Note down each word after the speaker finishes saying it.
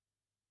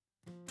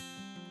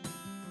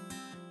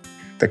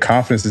the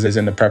confidence is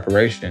in the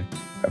preparation.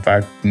 If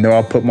I know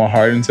I'll put my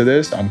heart into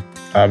this, I'm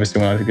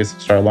obviously when I get to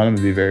start running, I'm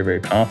gonna be very,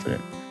 very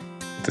confident.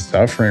 The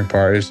suffering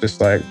part is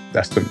just like,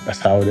 that's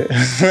how it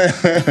is.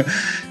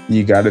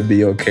 You gotta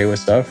be okay with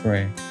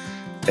suffering.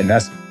 And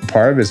that's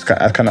part of it,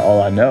 that's kind of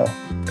all I know.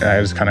 And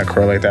I just kind of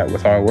correlate that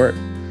with hard work.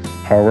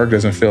 Hard work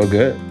doesn't feel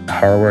good.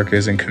 Hard work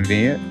isn't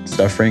convenient.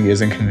 Suffering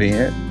isn't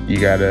convenient. You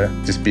gotta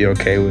just be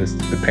okay with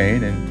the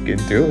pain and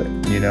getting through it,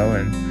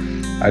 And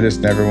I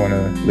just never want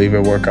to leave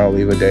a workout,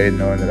 leave a day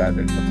knowing that I've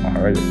been working my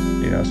hardest,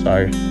 So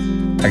I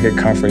get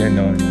comfort in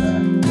knowing that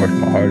I'm working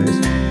my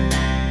hardest.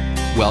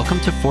 Welcome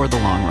to For the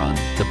Long Run,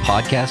 the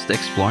podcast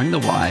exploring the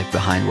why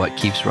behind what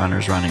keeps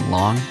runners running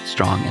long,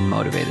 strong, and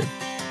motivated.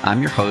 I'm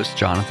your host,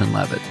 Jonathan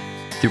Levitt.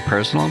 Through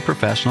personal and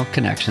professional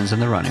connections in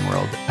the running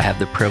world, I have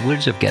the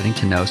privilege of getting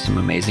to know some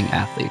amazing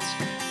athletes.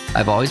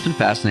 I've always been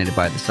fascinated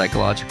by the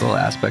psychological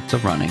aspects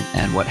of running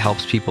and what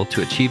helps people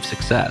to achieve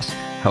success,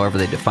 however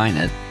they define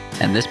it,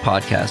 and this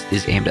podcast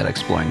is aimed at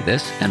exploring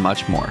this and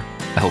much more.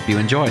 I hope you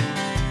enjoy.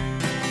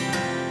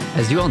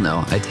 As you all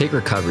know, I take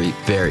recovery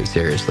very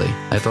seriously.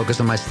 I focus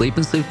on my sleep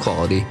and sleep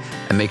quality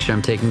and make sure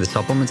I'm taking the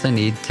supplements I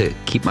need to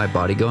keep my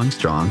body going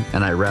strong,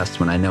 and I rest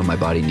when I know my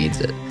body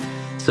needs it.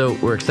 So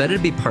we're excited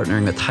to be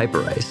partnering with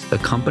Hyperice, a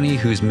company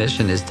whose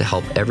mission is to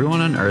help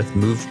everyone on Earth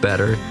move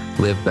better,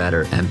 live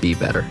better, and be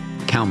better.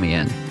 Count me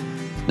in.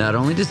 Not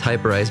only does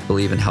Hyperice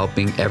believe in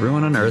helping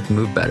everyone on Earth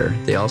move better,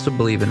 they also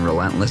believe in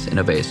relentless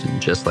innovation,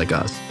 just like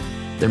us.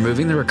 They're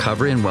moving the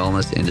recovery and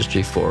wellness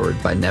industry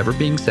forward by never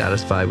being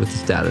satisfied with the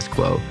status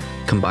quo,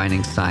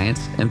 combining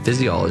science and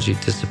physiology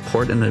to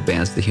support and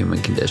advance the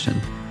human condition.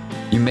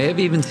 You may have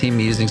even seen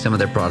me using some of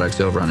their products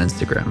over on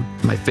Instagram.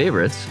 My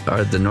favorites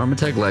are the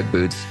Normatec leg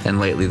boots and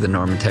lately the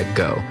Normatec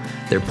Go,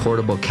 their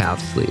portable calf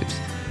sleeves.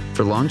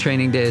 For long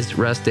training days,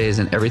 rest days,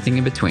 and everything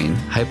in between,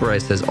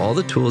 Hyperice has all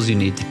the tools you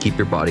need to keep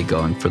your body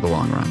going for the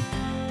long run.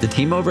 The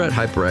team over at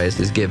Hyperice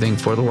is giving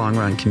For the Long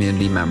Run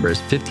community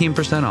members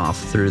 15% off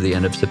through the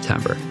end of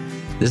September.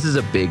 This is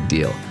a big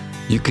deal.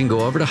 You can go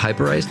over to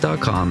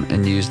hyperice.com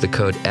and use the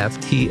code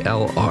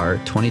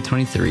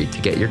FTLR2023 to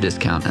get your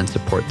discount and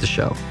support the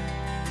show.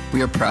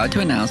 We are proud to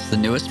announce the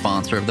newest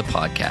sponsor of the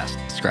podcast,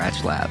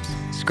 Scratch Labs.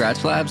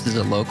 Scratch Labs is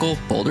a local,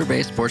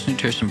 Boulder-based sports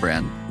nutrition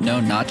brand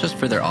known not just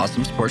for their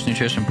awesome sports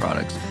nutrition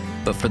products,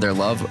 but for their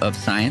love of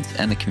science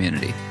and the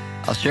community.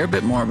 I'll share a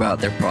bit more about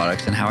their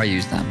products and how I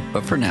use them,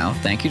 but for now,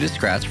 thank you to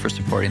Scratch for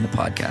supporting the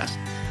podcast.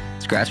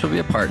 Scratch will be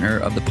a partner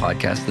of the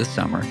podcast this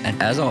summer,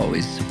 and as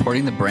always,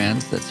 supporting the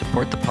brands that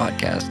support the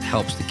podcast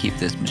helps to keep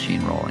this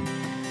machine rolling.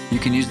 You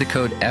can use the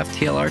code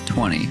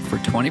FTLR20 for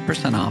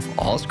 20% off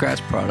all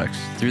Scratch products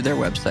through their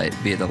website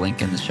via the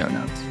link in the show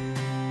notes.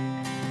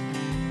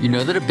 You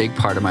know that a big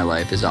part of my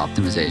life is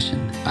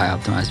optimization. I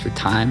optimize for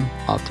time,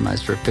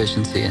 optimize for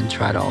efficiency, and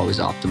try to always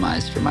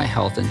optimize for my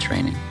health and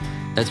training.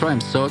 That's why I'm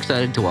so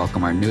excited to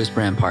welcome our newest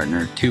brand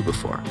partner,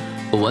 2Before.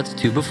 But what's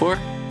 2Before?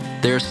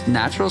 They're a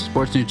natural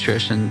sports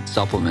nutrition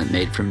supplement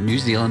made from New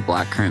Zealand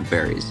blackcurrant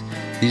berries.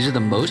 These are the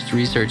most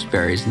researched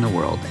berries in the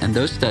world, and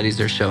those studies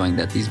are showing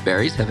that these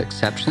berries have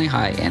exceptionally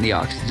high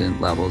antioxidant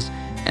levels,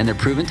 and they're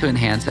proven to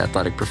enhance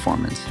athletic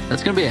performance.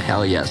 That's going to be a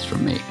hell yes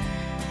from me.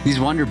 These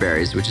wonder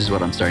berries, which is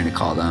what I'm starting to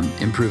call them,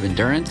 improve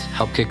endurance,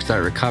 help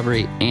kickstart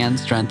recovery, and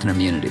strengthen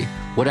immunity.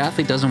 What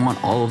athlete doesn't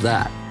want all of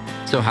that?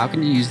 So how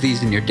can you use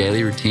these in your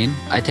daily routine?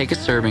 I take a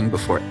serving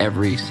before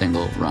every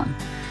single run.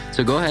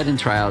 So go ahead and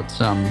try out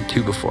some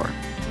 2Before.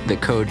 The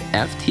code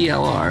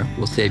FTLR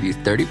will save you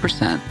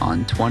 30%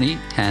 on 20,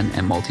 10,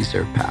 and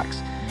multi-serve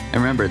packs. And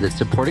remember that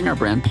supporting our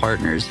brand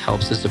partners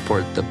helps to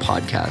support the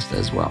podcast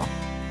as well.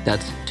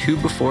 That's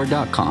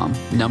 2before.com,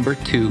 number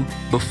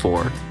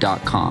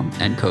 2before.com,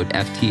 and code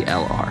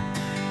FTLR.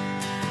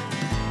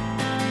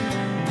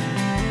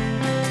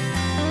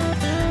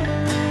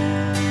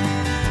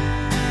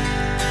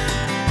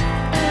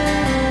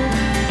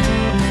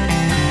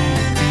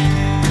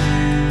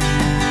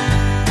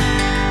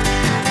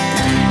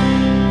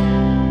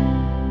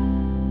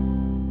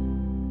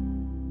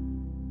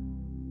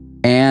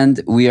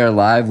 And we are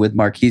live with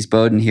Marquis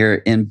Bowden here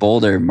in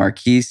Boulder.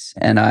 Marquis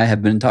and I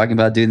have been talking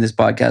about doing this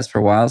podcast for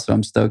a while, so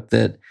I'm stoked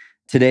that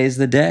today's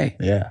the day.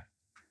 Yeah.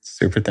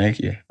 Super thank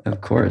you.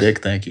 Of course.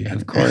 Big thank you.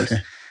 Of course.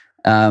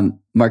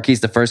 Marquis,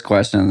 the first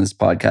question on this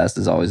podcast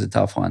is always a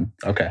tough one.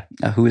 Okay.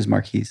 Who is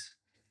Marquis?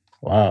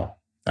 Wow.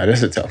 That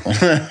is a tough one.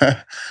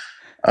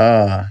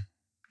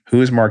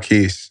 Who is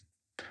Marquis?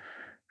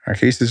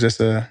 Marquis is just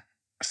a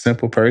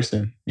simple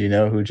person,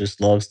 who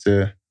just loves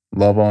to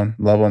love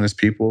on his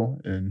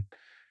people and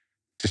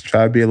just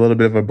try to be a little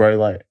bit of a bright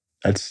light.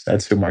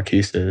 That's who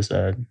Marquis is.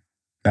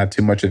 Not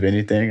too much of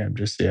anything. I'm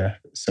just,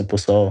 simple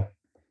soul.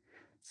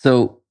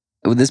 So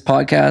this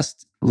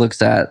podcast looks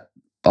at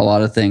a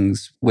lot of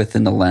things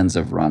within the lens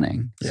of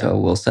running. Yeah. So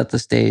we'll set the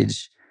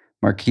stage,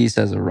 Marquis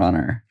as a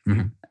runner,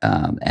 and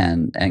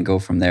go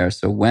from there.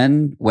 So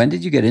when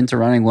did you get into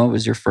running? When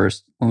was your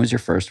first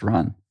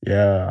run?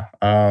 Yeah.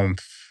 I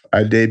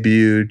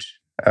debuted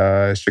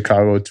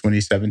Chicago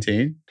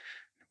 2017.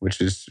 Which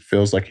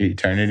feels like an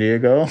eternity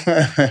ago.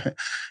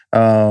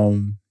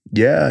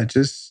 Yeah,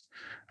 just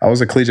I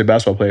was a collegiate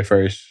basketball player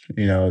first,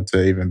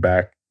 to even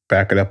back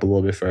it up a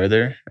little bit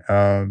further.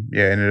 Yeah,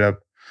 ended up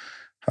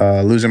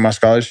losing my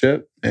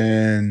scholarship,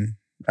 and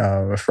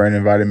a friend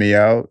invited me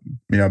out.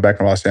 Back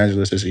in Los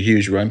Angeles, there's a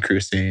huge run crew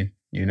scene,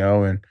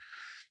 and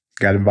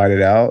got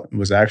invited out.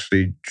 Was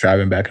actually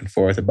driving back and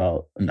forth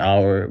about an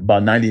hour,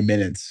 about 90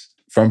 minutes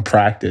from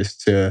practice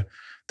to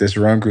this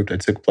run group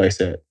that took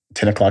place at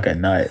 10 o'clock at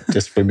night,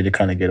 just for me to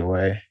kind of get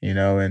away,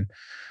 and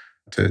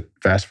to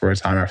fast forward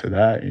time after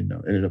that,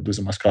 ended up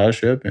losing my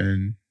scholarship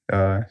and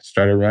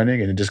started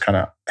running, and it just kind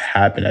of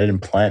happened. I didn't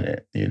plan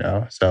it,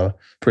 so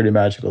pretty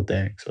magical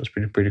thing. So it's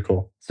pretty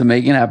cool. So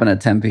making it happen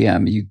at 10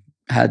 p.m., you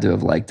had to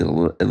have liked it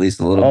at least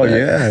a little Oh bit.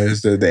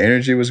 yeah, the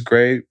energy was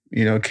great.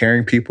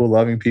 Caring people,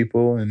 loving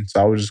people, and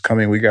so I was just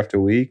coming week after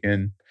week,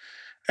 and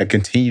I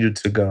continued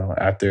to go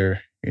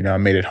after I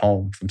made it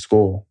home from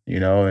school.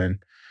 And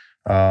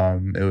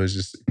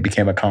it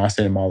became a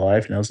constant in my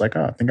life. And I was like,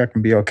 oh, I think I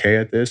can be okay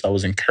at this. I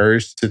was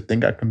encouraged to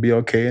think I can be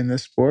okay in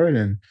this sport.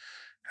 And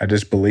I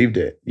just believed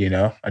it,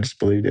 I just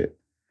believed it.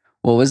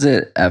 What was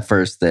it at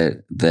first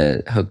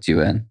that hooked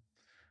you in?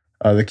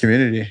 The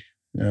community.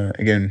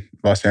 Again,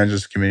 Los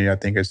Angeles community, I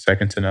think, is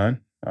second to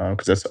none.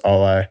 Because that's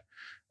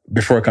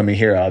before coming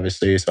here,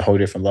 obviously, it's a whole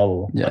different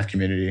level of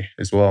community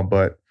as well.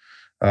 But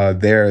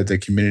there, the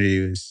community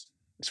is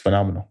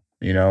phenomenal,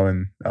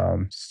 and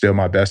still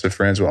my best of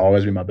friends will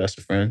always be my best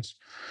of friends.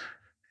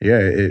 Yeah,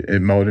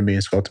 it molded me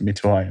and sculpted me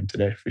to who I am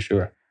today, for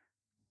sure.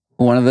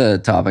 One of the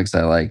topics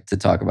I like to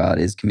talk about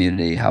is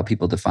community, how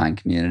people define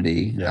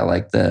community. Yeah. I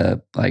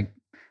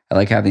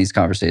like having these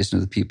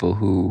conversations with people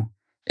who,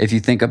 if you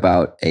think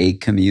about a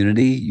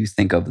community, you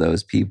think of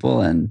those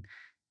people. And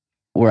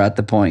we're at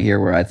the point here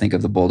where I think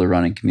of the Boulder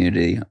running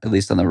community, at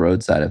least on the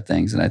road side of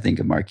things, and I think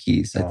of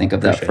Marquis. I think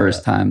of that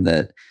first time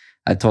that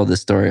I told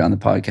this story on the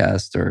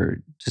podcast,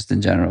 or just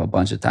in general a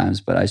bunch of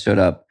times, but I showed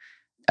up,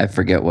 I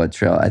forget what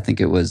trail, I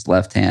think it was the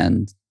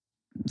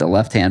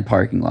left-hand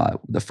parking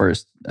lot, the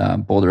first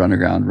Boulder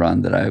Underground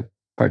run that I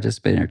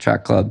participated in, a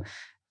track club.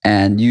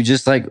 And you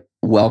just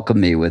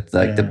welcomed me with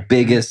the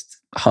biggest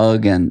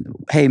hug and,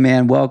 hey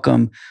man,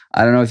 welcome.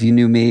 I don't know if you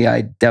knew me.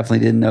 I definitely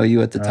didn't know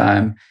you at the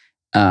time.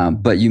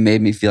 But you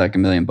made me feel like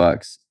 $1 million.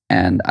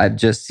 And I've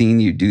just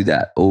seen you do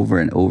that over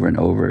and over and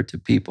over to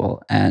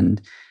people.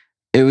 And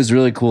it was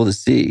really cool to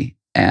see,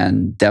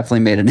 and definitely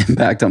made an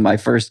impact on my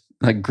first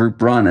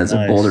group run as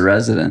a Boulder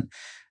resident.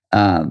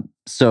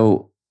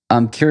 So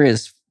I'm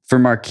curious, for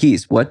Marquis,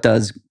 what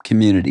does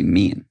community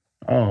mean?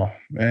 Oh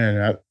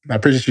man, I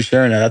appreciate you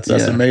sharing that.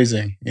 That's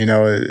amazing.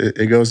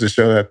 It goes to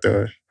show that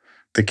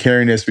the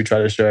caringness we try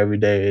to show every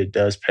day, it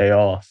does pay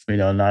off.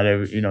 Not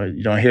every, you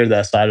don't hear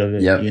that side of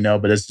it,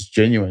 but it's just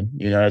genuine.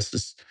 It's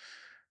just,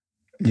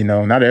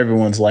 not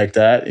everyone's like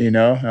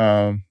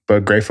that,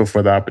 but grateful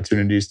for the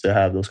opportunities to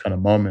have those kind of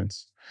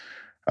moments.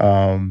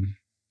 Oh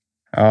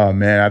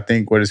man, I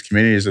think what is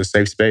community is a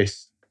safe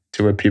space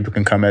to where people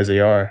can come as they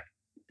are,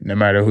 no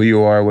matter who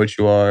you are, what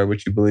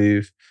you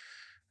believe.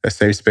 A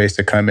safe space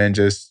to come in,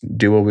 just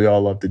do what we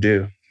all love to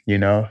do.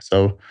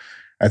 So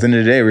at the end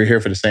of the day, we're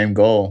here for the same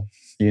goal.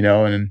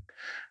 And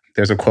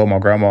there's a quote my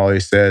grandma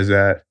always says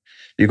that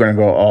you're gonna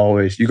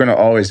always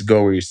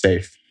go where you're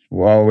safe,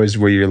 always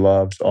where you're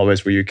loved,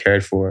 always where you're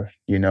cared for.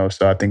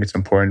 So I think it's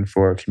important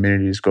for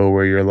communities to go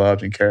where you're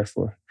loved and cared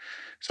for.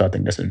 So I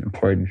think that's an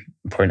important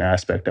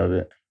aspect of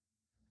it.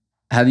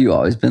 Have you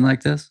always been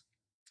like this?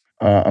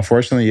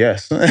 Unfortunately,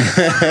 yes.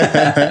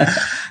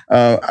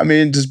 I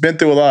mean, just been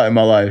through a lot in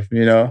my life,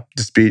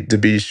 just to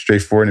be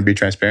straightforward and be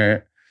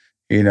transparent,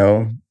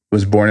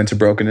 was born into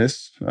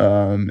brokenness.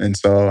 And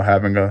so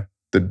having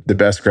the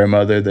best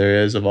grandmother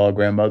there is of all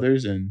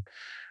grandmothers, and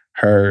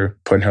her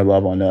putting her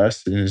love on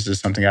us, and it's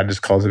just something I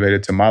just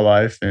cultivated to my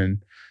life,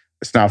 and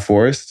it's not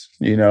forced,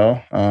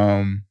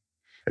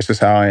 it's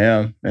just how I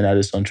am. And I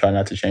just don't try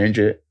not to change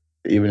it,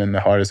 even in the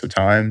hardest of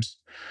times.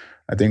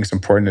 I think it's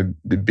important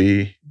to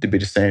be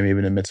the same, even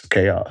in the midst of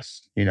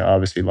chaos.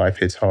 Obviously life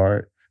hits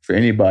hard for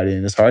anybody,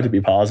 and it's hard to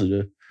be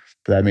positive,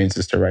 but that means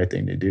it's the right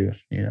thing to do,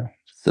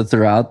 So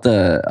throughout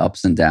the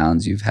ups and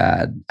downs you've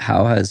had,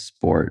 how has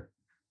sport,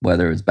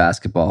 whether it's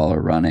basketball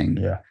or running,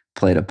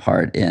 played a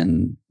part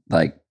in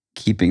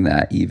keeping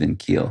that even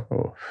keel?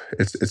 Oh,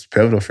 it's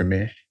pivotal for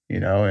me,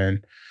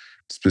 and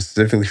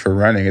specifically for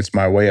running, it's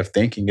my way of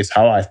thinking. It's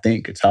how I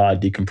think. It's how I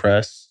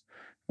decompress.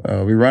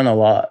 We run a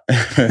lot.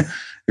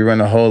 We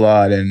run a whole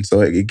lot. And so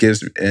it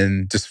gives,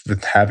 and just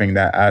with having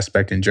that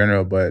aspect in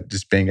general, but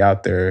just being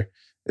out there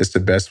is the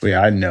best way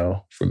I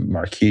know from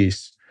Marquis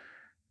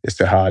as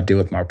to how I deal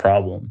with my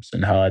problems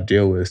and how I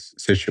deal with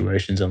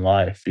situations in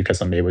life,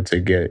 because I'm able to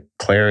get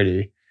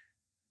clarity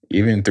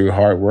even through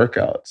hard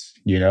workouts,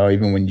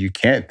 even when you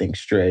can't think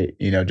straight,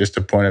 just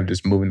the point of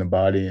just moving the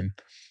body and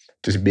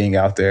just being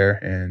out there.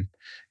 And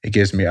it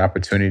gives me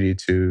opportunity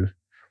to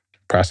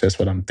process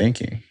what I'm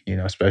thinking,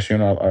 especially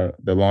on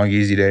the long,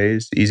 easy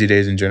days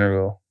in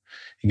general.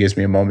 It gives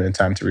me a moment in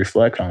time to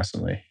reflect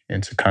constantly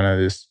and to kind of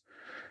just,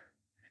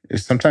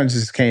 sometimes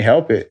just can't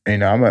help it.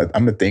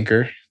 I'm a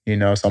thinker,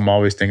 so I'm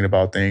always thinking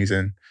about things.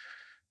 And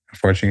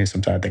unfortunately,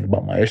 sometimes I think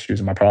about my issues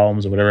and my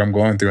problems or whatever I'm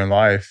going through in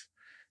life,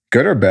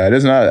 good or bad. It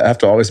does not have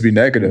to always be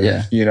negative,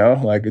 Yeah.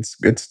 like it's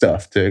good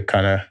stuff to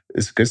kind of,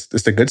 it's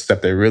the good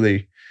stuff that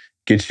really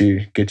gets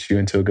you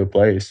into a good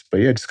place.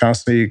 But yeah, just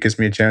constantly gives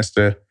me a chance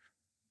to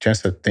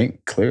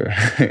think clear,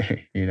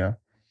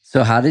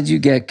 So how did you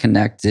get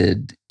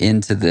connected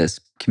into this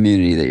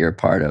community that you're a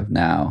part of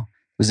now?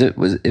 It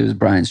was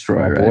Brian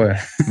Stroy, right?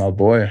 My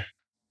boy,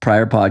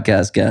 Prior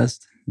podcast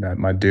guest.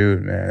 my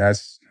dude, man.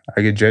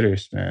 I get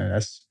jitters,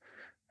 man.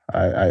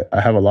 I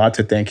have a lot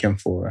to thank him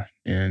for,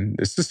 and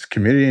it's just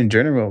community in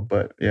general.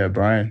 But yeah,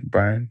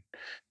 Brian,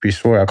 be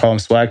sure I call him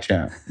Swag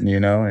Champ,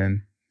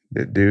 and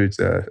the dude's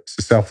a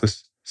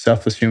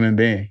selfless human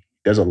being.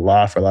 He does a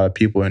lot for a lot of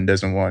people and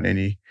doesn't want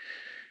any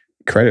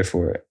credit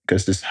for it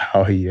because this is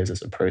how he is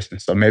as a person.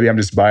 So maybe I'm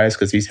just biased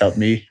because he's helped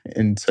me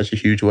in such a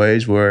huge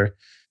ways where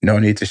no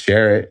need to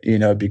share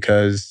it,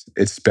 because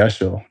it's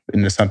special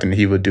and it's something that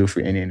he would do for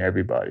any and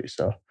everybody.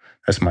 So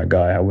that's my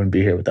guy. I wouldn't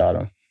be here without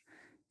him.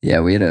 Yeah,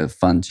 we had a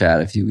fun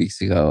chat a few weeks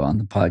ago on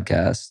the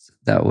podcast.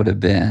 That would have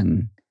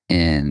been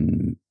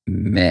in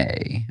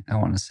May, I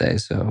want to say.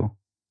 So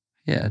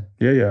yeah.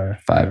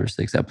 5 or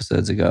 6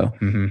 episodes ago.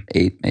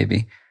 8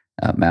 maybe.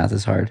 Math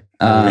is hard.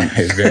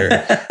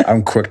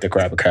 I'm quick to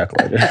grab a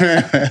calculator.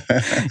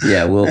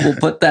 Yeah, we'll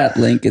put that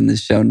link in the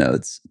show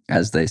notes,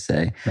 as they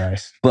say.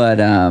 Nice. But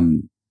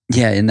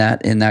yeah, in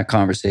that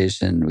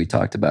conversation, we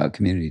talked about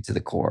community to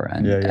the core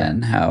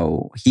and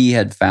how he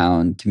had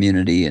found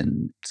community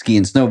in ski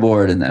and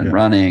snowboard and then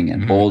running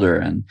and boulder.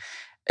 And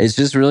it's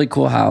just really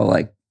cool how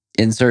like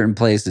in certain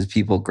places,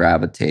 people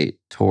gravitate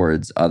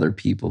towards other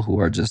people who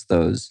are just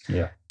those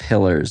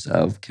pillars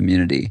of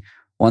community.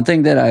 One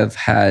thing that I've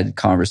had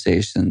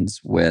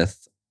conversations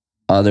with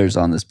others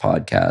on this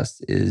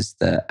podcast is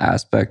the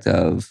aspect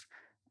of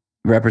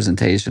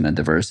representation and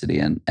diversity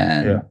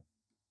and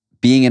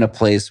being in a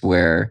place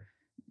where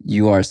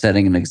you are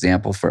setting an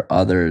example for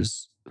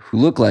others who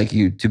look like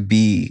you to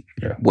be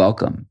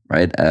welcome,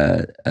 right?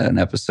 An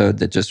episode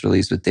that just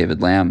released with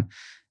David Lamb,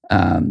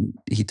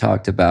 he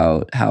talked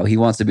about how he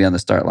wants to be on the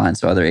start line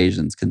so other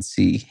Asians can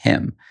see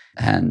him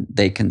and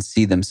they can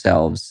see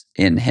themselves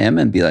in him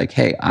and be like,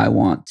 hey, I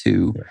want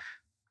to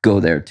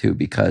go there too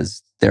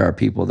because there are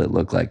people that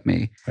look like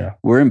me. Yeah.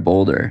 We're in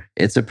Boulder.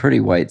 It's a pretty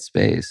white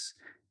space.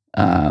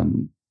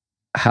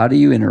 How do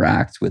you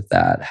interact with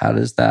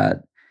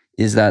that?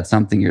 Is that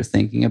something you're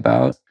thinking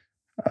about?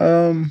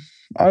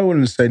 I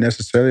wouldn't say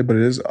necessarily, but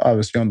it is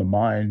obviously on the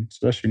mind,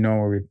 especially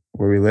knowing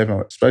where we live,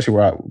 and especially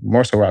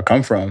more so where I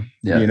come from.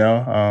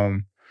 Yeah.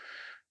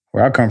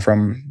 Where I come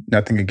from,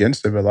 nothing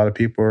against it, but a lot of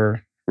people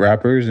are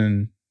rappers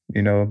and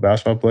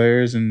basketball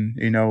players, and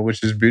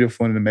which is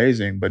beautiful and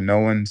amazing, but no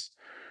one's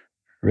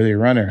really a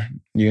runner,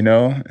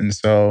 and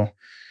so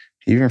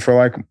even for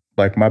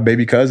like my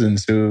baby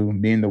cousins who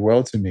mean the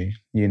world to me,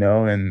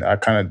 and I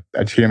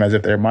treat them as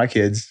if they're my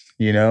kids,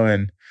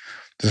 and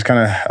just kind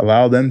of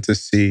allow them to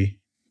see,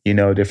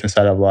 a different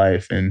side of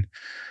life. And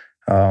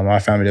my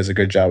family does a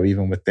good job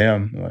even with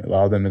them,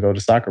 allow them to go to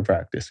soccer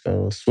practice,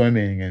 go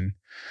swimming. And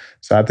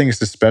so I think it's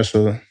just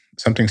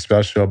something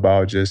special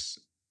about just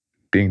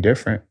being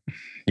different,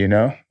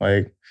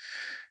 like,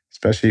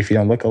 especially if you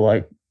don't look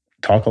alike,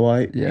 talk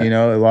alike,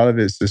 a lot of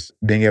it's just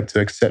being able to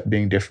accept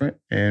being different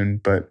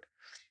but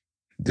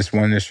just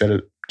wanting to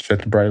shed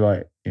the bright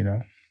light,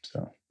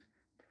 so.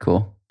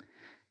 Cool.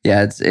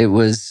 Yeah, it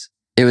was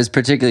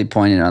particularly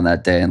poignant on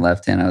that day in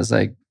Left Hand. I was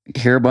like,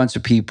 here are a bunch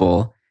of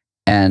people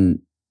and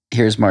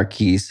here's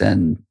Marquis,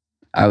 and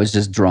I was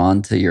just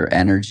drawn to your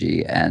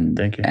energy and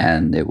Thank you.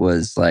 And it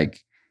was like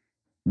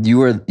you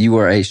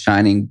were a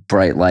shining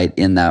bright light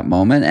in that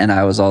moment. And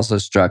I was also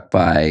struck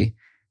by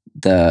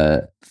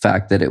the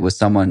fact that it was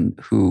someone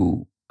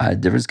who had a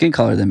different skin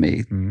color than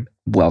me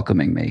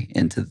welcoming me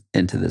into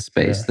this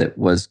space that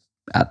was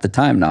at the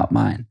time not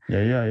mine.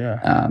 Yeah.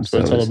 That's so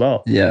what it's all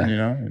about.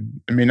 Yeah.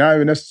 I mean, not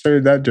even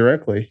necessarily that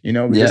directly,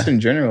 but just in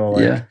general,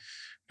 like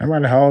no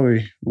matter how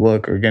we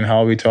look or again,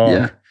 how we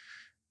talk,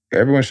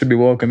 everyone should be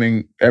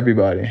welcoming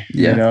everybody,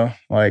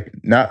 like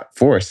not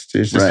forced.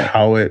 It's just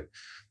how it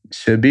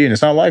should be. And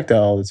it's not like that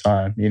all the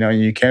time,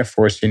 you can't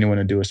force anyone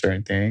to do a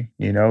certain thing,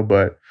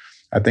 but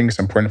I think it's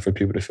important for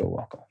people to feel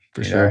welcome.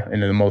 For sure.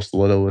 In the most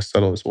littlest,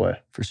 subtlest way.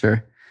 For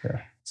sure.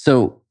 Yeah.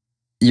 So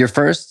your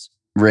first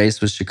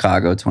race was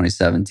Chicago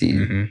 2017.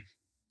 Mm-hmm.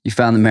 You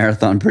found the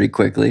marathon pretty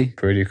quickly.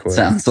 Pretty quick.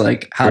 Sounds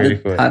like how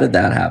did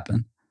that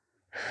happen?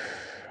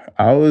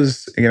 I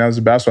was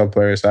a basketball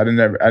player, so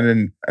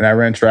and I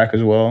ran track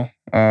as well.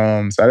 So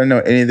I didn't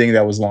know anything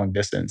that was long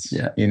distance.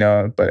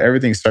 Yeah. But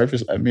everything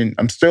surfaced. I mean,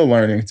 I'm still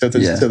learning to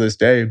this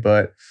day.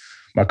 But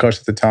my coach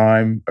at the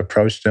time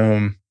approached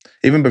him.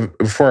 Even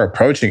before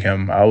approaching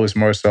him, I was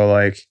more so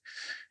like,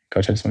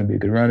 Coach, I just want to be a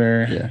good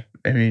runner. Yeah.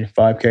 Maybe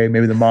 5K,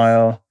 maybe the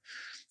mile.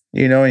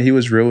 And he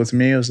was real with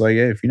me. It was like,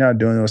 hey, if you're not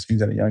doing those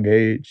things at a young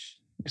age,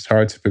 it's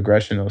hard to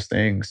progress in those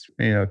things,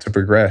 to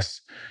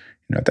progress.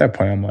 At that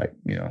point, I'm like,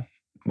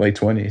 late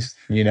 20s,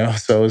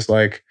 So it's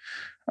like,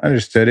 I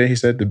understood it. He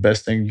said the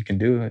best thing you can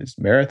do is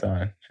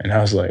marathon. And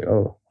I was like,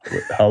 oh,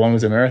 how long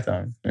is a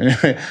marathon?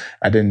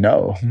 I didn't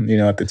know,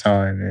 at the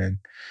time. And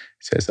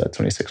it says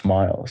 26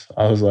 miles.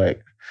 I was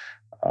like,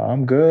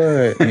 I'm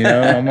good,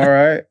 I'm all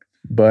right.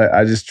 But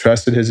I just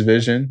trusted his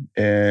vision.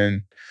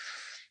 And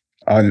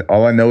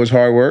all I know is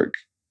hard work,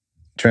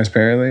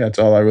 transparently. That's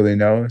all I really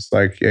know. It's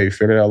like, yeah, you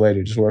figure it out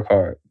later. Just work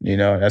hard.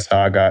 That's how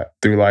I got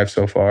through life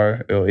so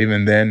far.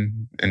 Even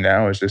then and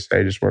now, it's just,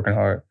 hey, just working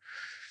hard.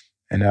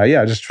 And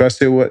yeah, I just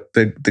trusted what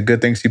the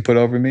good things he put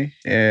over me.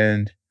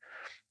 And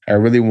I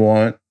really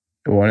wanted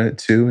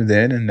to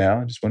then and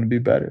now. I just want to be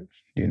better.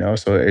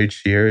 So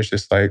each year it's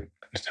just like,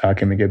 how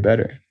can we get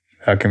better?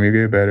 How can we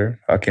get better?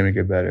 How can we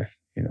get better?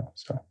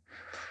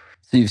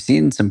 So you've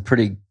seen some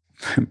pretty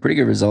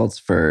good results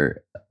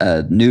for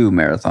a new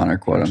marathoner,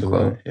 quote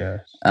unquote. Yeah.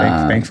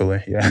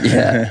 Thankfully, yeah.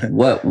 Yeah.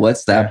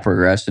 What's that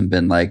progression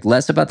been like?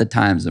 Less about the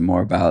times and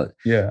more about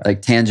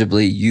like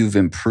tangibly you've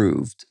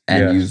improved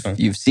and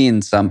you've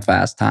seen some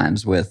fast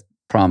times with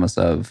promise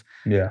of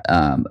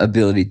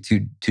ability to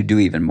do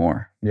even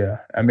more. Yeah.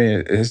 I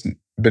mean, it's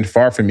been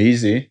far from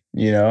easy,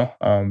 a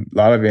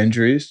lot of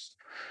injuries,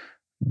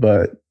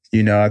 but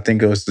I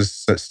think it was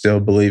just still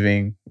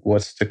believing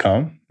what's to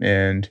come.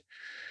 And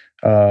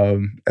I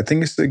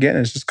think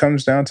it just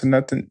comes down to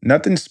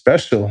nothing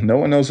special. No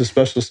one knows the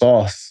special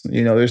sauce.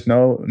 There's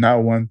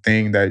not one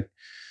thing that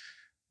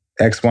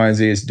X, Y, and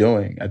Z is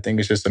doing. I think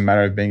it's just a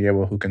matter of being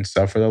able who can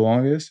suffer the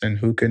longest and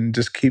who can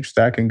just keep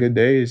stacking good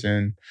days.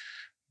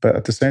 But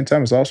at the same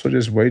time, it's also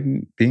just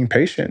being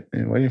patient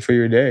and waiting for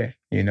your day.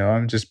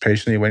 I'm just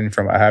patiently waiting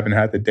I haven't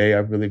had the day I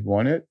really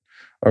wanted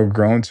or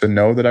grown to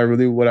know what I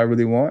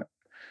really want.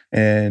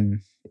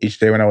 And each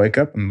day when I wake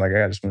up, I'm like,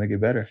 I just want to get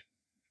better.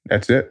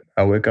 That's it.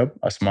 I wake up,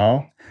 I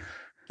smile,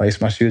 lace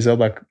my shoes up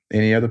like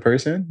any other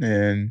person,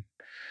 and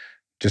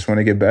just want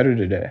to get better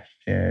today.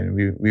 And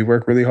we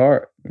work really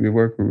hard. We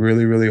work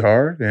really, really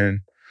hard,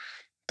 and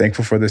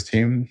thankful for this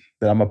team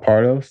that I'm a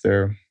part of.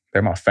 They're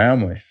my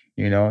family.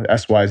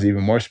 That's why it's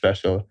even more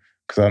special,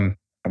 because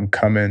I'm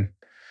coming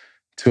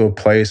to a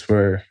place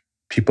where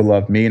people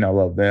love me and I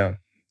love them.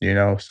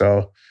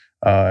 So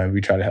we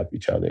try to help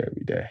each other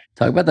every day.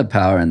 Talk about the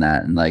power in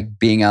that, and like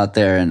being out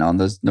there and on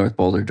those North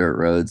Boulder dirt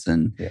roads,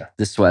 and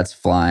the sweat's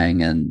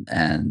flying,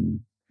 and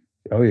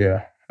oh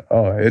yeah,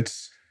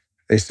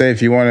 they say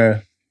if you want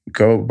to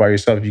go by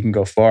yourself, you can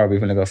go far, but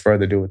if you want to go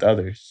further, do it with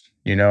others.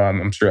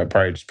 I'm sure I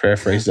probably just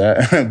paraphrased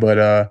that,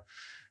 but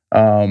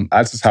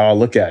that's just how I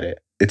look at it.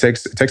 It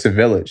takes a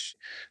village.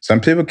 Some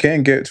people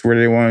can't get to where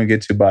they want to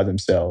get to by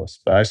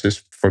themselves, but that's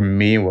just, for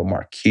me, what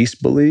Marquis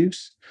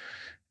believes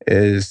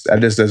is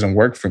that just doesn't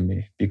work for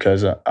me,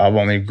 because I've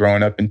only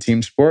grown up in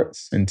team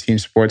sports, and team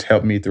sports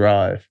help me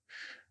thrive.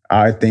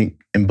 I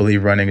think and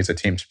believe running is a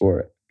team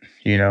sport.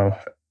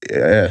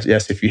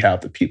 Yes, if you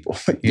have the people,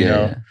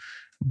 know,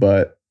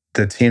 but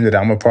the team that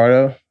I'm a part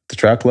of, the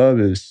track club,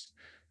 it's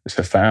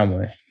a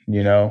family,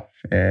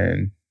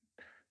 and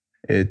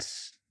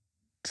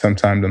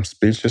sometimes I'm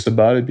speechless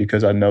about it,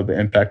 because I know the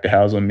impact it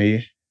has on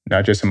me,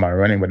 not just in my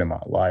running, but in my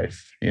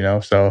life,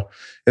 so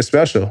it's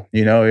special.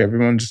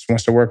 Everyone just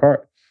wants to work hard.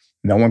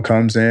 No one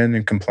comes in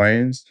and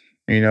complains,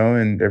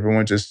 and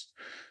everyone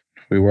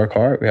we work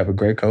hard. We have a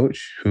great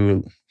coach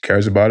who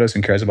cares about us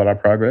and cares about our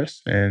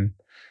progress. And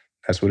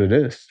that's what it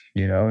is,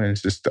 and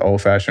it's just the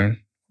old fashioned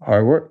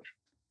hard work.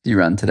 Did you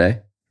run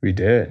today? We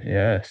did,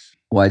 yes.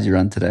 Why'd you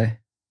run today?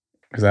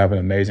 Because I have an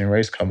amazing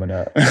race coming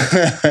up.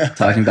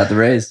 Talking about the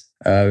race.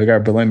 We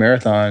got Berlin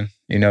Marathon,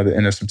 the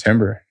end of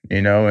September,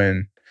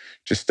 and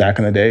just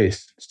stacking the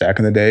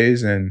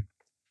days and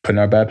putting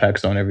our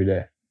backpacks on every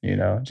day,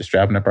 just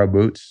strapping up our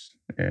boots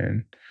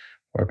and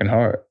working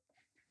hard.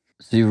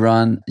 So you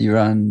run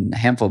a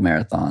handful of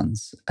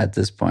marathons at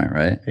this point,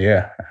 right?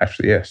 Yeah,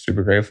 actually, yeah,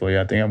 super grateful.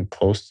 Yeah, I think I'm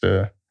close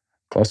to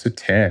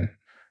 10.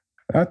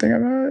 I think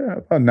I'm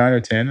about 9 or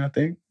 10,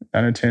 9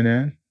 or 10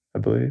 in, I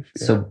believe.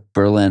 Yeah. So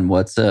Berlin,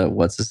 what's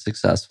a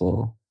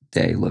successful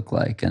day look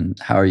like, and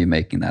how are you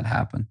making that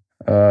happen?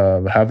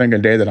 Having a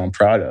day that I'm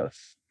proud of.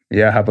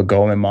 Yeah, I have a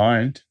goal in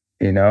mind,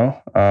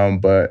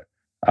 but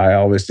I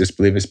always just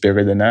believe it's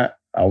bigger than that.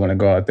 I want to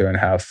go out there and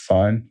have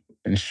fun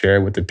and share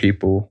with the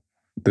people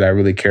that I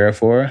really care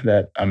for,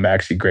 that I'm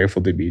actually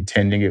grateful to be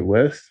attending it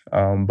with.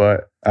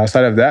 But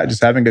outside of that,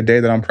 just having a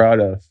day that I'm proud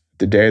of,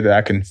 the day that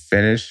I can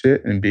finish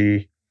it and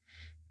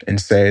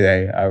say,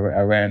 hey, I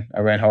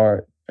ran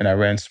hard and I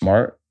ran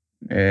smart,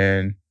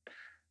 and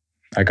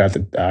I get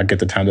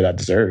the time that I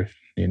deserve.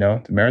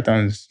 The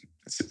marathon's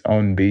its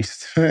own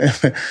beast,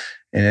 and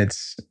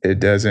it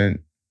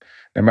doesn't.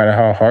 No matter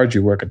how hard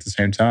you work, at the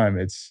same time,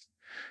 it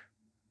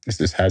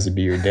just has to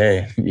be your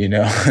day.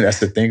 That's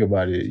the thing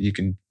about it. You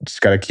just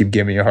got to keep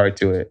giving your heart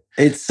to it.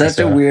 It's such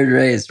a weird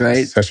race, right?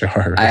 It's such a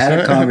hard race. I had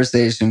a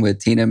conversation with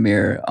Tina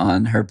Mir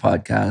on her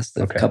podcast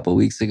a couple of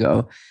weeks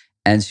ago,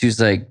 and she was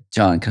like,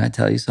 "John, can I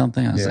tell you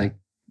something?" I was like,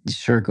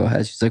 "Sure, go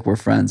ahead." She's like, "We're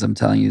friends. I'm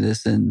telling you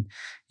this, and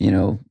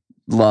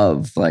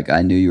love. Like,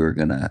 I knew you were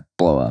gonna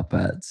blow up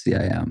at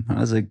CIM." I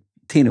was like,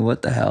 "Tina,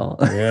 what the hell?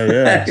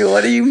 Yeah.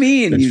 What do you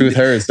mean? The truth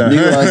hurts. Knew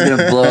I was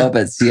gonna blow up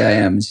at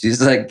CIM?" And she's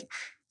like,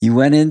 you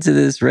went into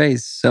this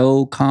race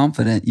so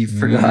confident, you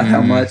forgot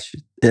how much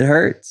it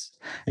hurts.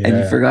 Yeah. And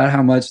you forgot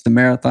how much the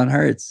marathon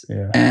hurts.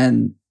 Yeah.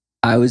 And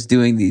I was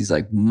doing these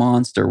like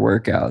monster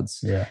workouts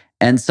Yeah.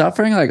 and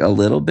suffering like a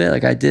little bit.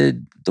 Like I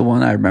did, the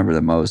one I remember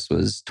the most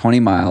was 20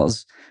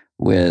 miles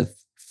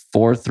with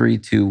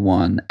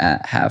 4-3-2-1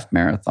 at half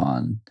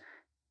marathon.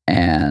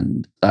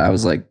 And I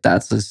was like,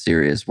 that's a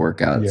serious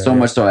workout. Yeah, so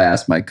much so I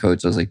asked my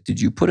coach, I was like, did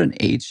you put an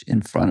H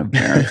in front of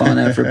marathon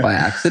effort by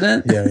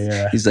accident?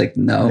 Yeah. He's like,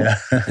 no,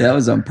 that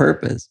was on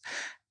purpose.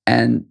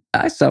 And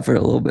I suffered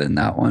a little bit in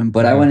that one,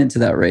 but I went into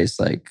that race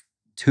like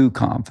too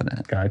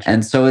confident. Gotcha.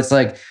 And so it's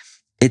like,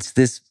 it's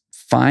this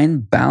fine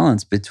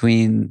balance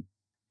between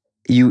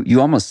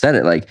you almost said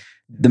it, like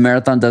the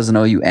marathon doesn't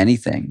owe you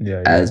anything,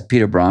 as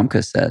Peter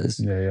Bromka says,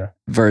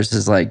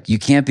 versus like, you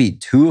can't be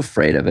too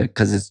afraid of it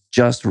because it's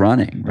just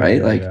running,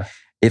 right?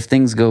 If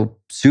things go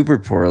super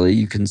poorly,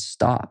 you can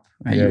stop,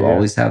 right? You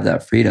always have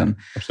that freedom.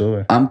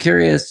 Absolutely. I'm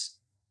curious,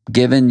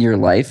 given your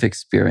life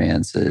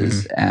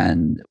experiences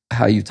and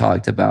how you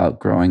talked about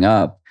growing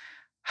up,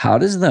 how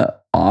does the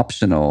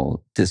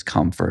optional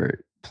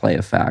discomfort play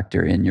a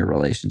factor in your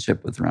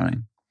relationship with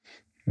running?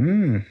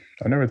 I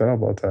never thought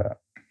about that.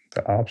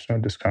 The optional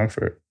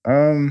discomfort.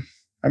 I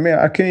mean,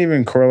 I can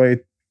even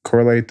correlate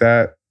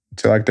that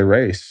to like the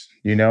race.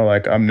 You know,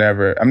 like I'm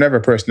never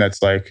a person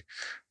that's like,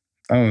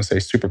 I don't want to say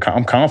super.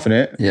 I'm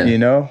confident, you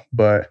know,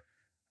 but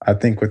I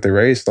think with the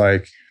race,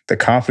 like the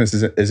confidence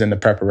is in the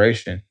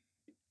preparation.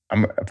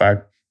 If I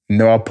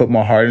know I'll put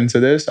my heart into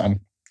this,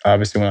 I'm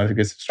obviously when I get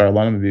to start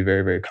running, I'm gonna be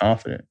very, very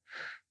confident.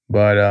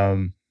 But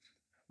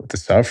with the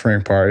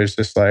suffering part, it's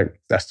just like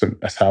that's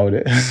how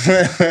it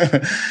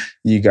is.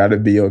 You got to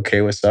be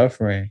okay with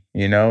suffering,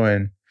 you know,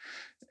 and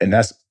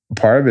that's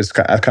part of it's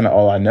kind of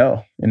all I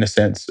know in the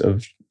sense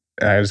of,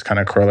 I just kind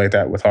of correlate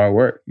that with hard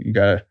work.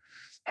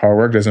 Hard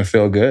work doesn't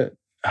feel good.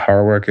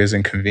 Hard work is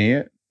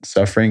inconvenient.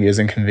 Suffering is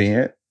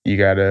inconvenient. You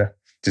gotta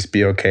just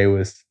be okay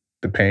with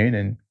the pain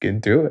and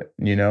getting through it,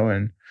 you know.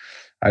 And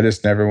I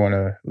just never want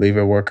to leave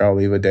a workout,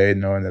 leave a day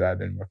knowing that I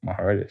didn't work my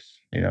hardest,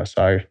 you know.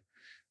 So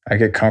I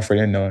get comfort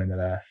in knowing that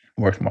I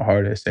worked my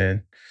hardest,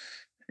 and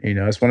you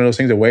know, it's one of those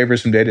things that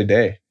wavers from day to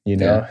day. You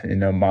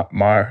know,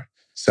 my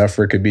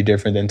suffer could be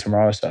different than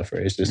tomorrow's suffer.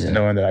 It's just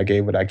knowing that I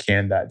gave what I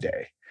can that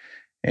day,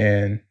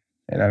 and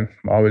I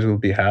always will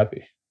be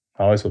happy.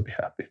 Always will be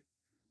happy.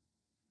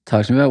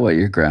 Talk to me about what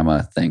your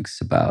grandma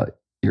thinks about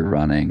your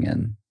running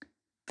and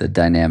the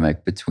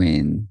dynamic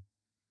between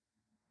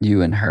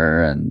you and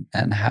her,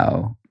 and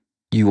how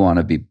you want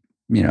to be,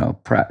 you know,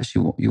 proud.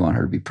 You want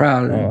her to be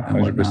proud. Oh,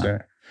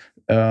 100%.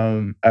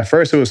 At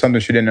first, it was something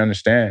she didn't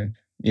understand.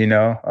 You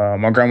know,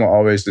 my grandma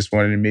always just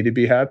wanted me to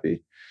be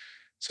happy.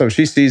 So if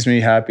she sees me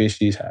happy,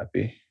 she's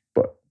happy.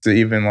 But to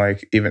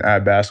even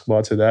add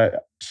basketball to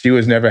that, she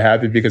was never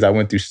happy because I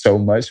went through so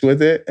much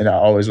with it, and I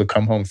always would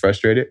come home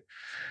frustrated.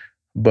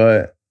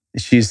 But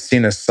she's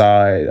seen a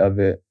side of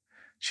it.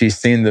 She's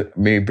seen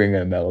me bring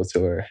a medal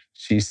to her.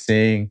 She's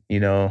seeing, you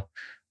know,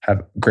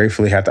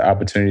 gratefully have the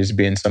opportunities to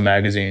be in some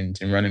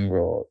magazines and Running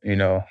World, you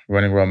know,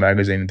 Running World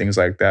magazine and things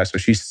like that. So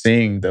she's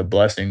seeing the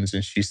blessings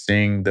and she's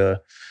seeing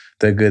the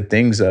good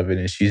things of it,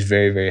 and she's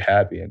very, very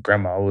happy. And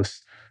grandma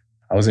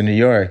I was in New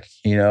York,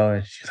 you know,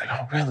 and she's like,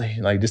 "Oh, really?"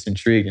 Like just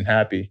intrigued and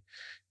happy,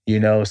 you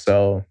know.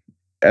 So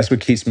that's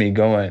what keeps me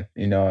going.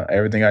 You know,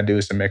 everything I do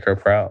is to make her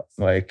proud.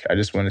 Like I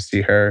just want to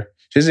see her.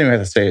 She doesn't even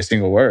have to say a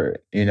single word,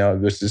 you know.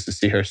 Just to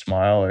see her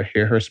smile or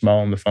hear her smile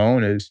on the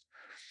phone is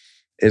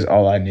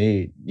all I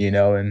need, you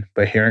know.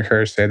 But hearing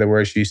her say the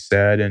words she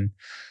said and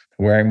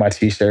wearing my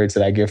T-shirts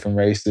that I get from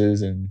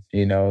races, and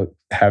you know,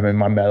 having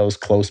my medals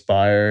close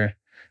by her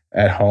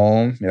at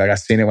home. Like I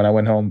seen it when I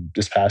went home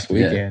this past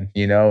weekend,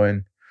 you know,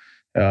 and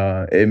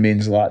it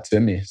means a lot to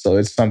me. So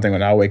it's something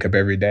when I wake up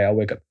every day, I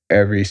wake up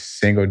every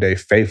single day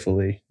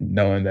faithfully,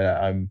 knowing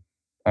that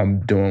I'm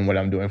doing what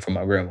I'm doing for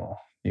my grandma,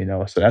 you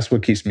know. So that's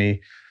what keeps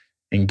me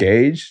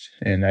engaged,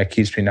 and that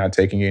keeps me not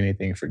taking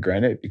anything for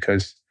granted,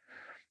 because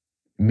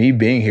me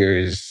being here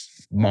is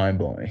mind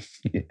blowing.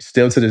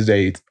 Still to this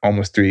day,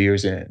 almost 3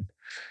 years in,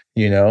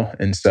 you know.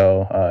 And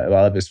so a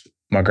lot of it's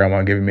my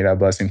grandma giving me that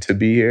blessing to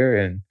be here,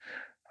 and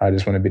I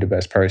just want to be the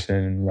best person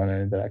and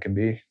runner that I can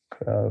be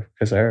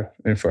because of her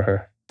and for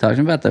her.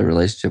 Talking about the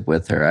relationship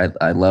with her,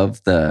 I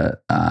love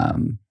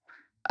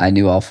I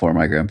knew all four of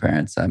my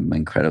grandparents. I'm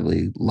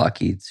incredibly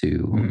lucky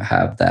to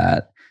have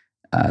that.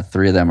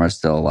 3 of them are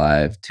still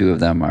alive. 2 of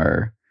them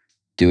are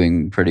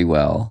doing pretty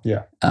well.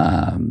 Yeah.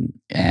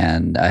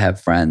 And I have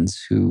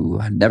friends who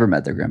have never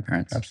met their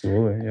grandparents.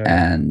 Absolutely. Yeah.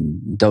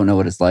 And don't know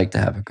what it's like to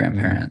have a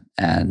grandparent.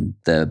 And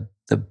the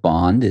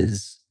bond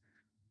is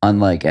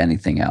unlike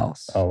anything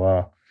else. Oh,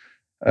 wow.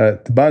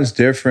 The bond's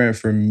different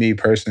for me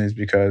personally is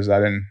because I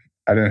didn't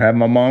have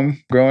my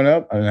mom growing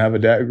up. I didn't have a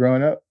dad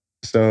growing up.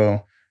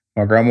 So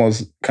my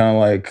grandma's kind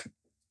of like,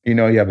 you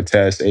know, you have a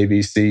test, A,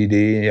 B, C,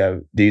 D, you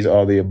have D's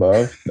all the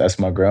above. That's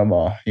my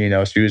grandma. You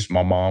know, she was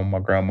my mom, my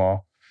grandma,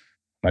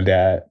 my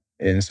dad.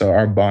 And so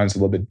our bond's a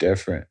little bit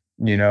different,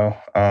 you know.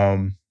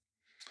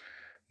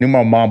 Knew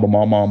my mom, but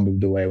my mom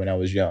moved away when I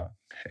was young.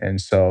 And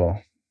so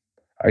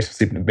I used to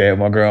sleep in bed with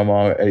my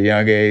grandma at a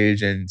young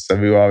age. And so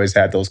we always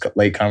had those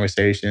late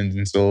conversations.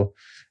 And so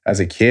as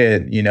a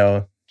kid,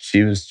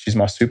 she's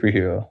my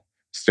superhero,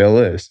 still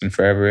is and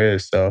forever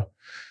is. So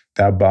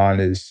that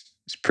bond is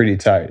pretty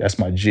tight. That's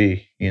my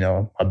G,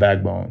 my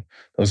backbone.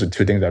 Those are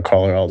two things I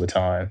call her all the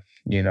time,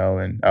 and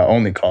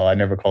I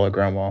never call her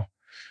grandma. I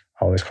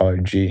always call her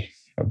G,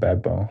 my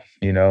backbone,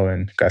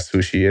 and that's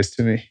who she is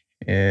to me.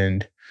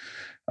 And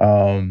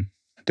um,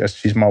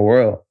 she's my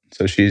world.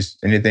 So she's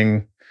any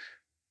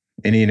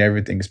and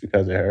everything is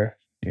because of her,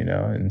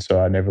 and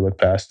so I never look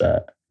past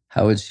that.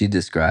 How would she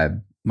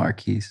describe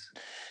Marquis?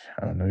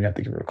 I don't know. You have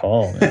to give her a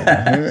call,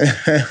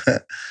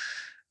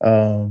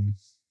 man.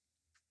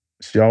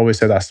 She always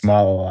says I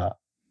smile a lot.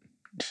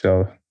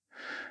 So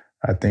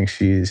I think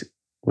she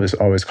would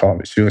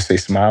say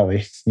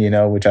smiley,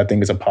 which I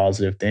think is a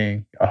positive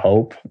thing, I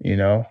hope,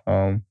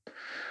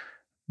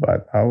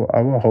 but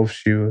I will hope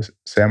she would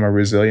say I'm a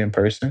resilient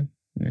person,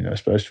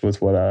 especially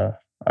with what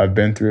I've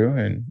been through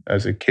and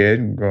as a kid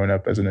and growing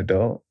up as an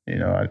adult.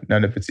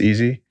 None of it's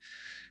easy,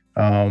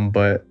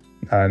 but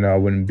I know I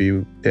wouldn't be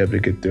able to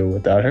get through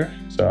without her.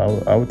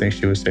 So I would think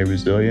she would say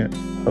resilient,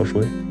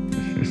 hopefully.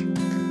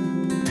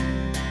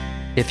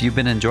 If you've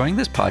been enjoying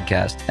this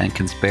podcast and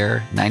can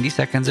spare 90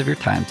 seconds of your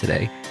time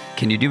today,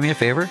 can you do me a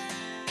favor?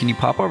 Can you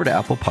pop over to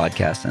Apple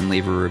Podcasts and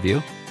leave a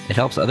review? It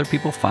helps other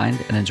people find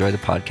and enjoy the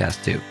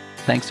podcast too.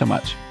 Thanks so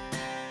much.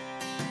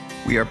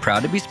 We are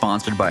proud to be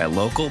sponsored by a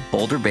local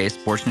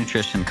Boulder-based sports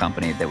nutrition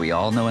company that we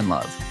all know and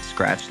love,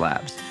 Scratch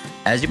Labs.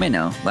 As you may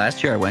know,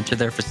 last year I went to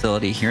their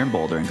facility here in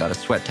Boulder and got a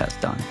sweat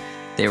test done.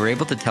 They were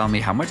able to tell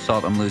me how much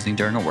salt I'm losing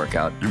during a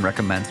workout and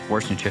recommend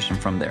sports nutrition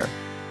from there.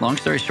 Long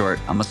story short,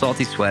 I'm a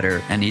salty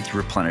sweater and need to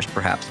replenish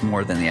perhaps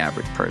more than the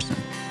average person.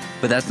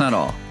 But that's not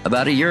all.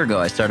 About a year ago,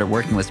 I started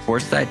working with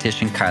sports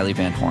dietitian Kylie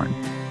Van Horn.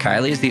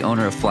 Kylie is the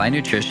owner of Fly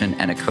Nutrition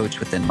and a coach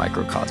within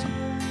Microcosm.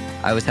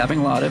 I was having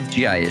a lot of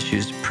GI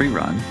issues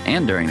pre-run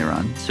and during the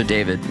run, so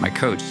David, my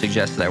coach,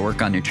 suggested I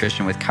work on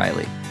nutrition with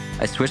Kylie.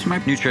 I switched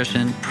my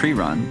nutrition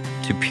pre-run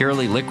to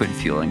purely liquid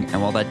fueling,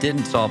 and while that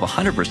didn't solve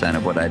 100%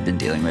 of what I'd been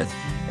dealing with,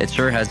 it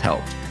sure has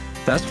helped.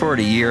 Fast forward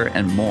a year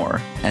and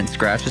more, and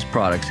Scratch's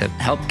products have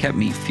helped keep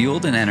me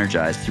fueled and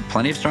energized through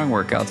plenty of strong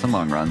workouts and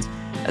long runs,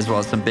 as well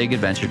as some big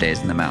adventure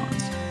days in the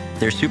mountains.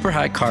 Their super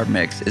high carb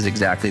mix is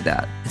exactly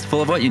that. It's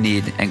full of what you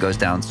need and goes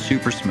down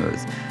super smooth.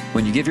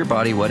 When you give your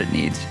body what it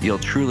needs, you'll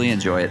truly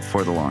enjoy it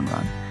for the long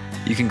run.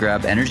 You can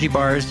grab energy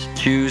bars,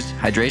 chews,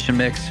 hydration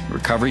mix,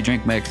 recovery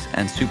drink mix,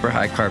 and super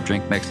high carb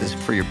drink mixes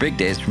for your big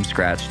days from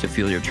scratch to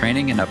fuel your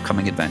training and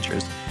upcoming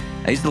adventures.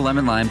 I use the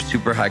lemon lime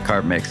super high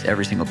carb mix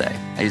every single day.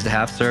 I use a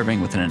half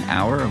serving within an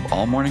hour of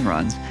all morning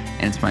runs,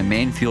 and it's my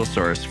main fuel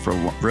source for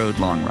road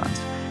long runs.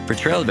 For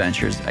trail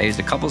adventures, I use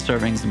a couple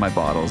servings in my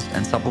bottles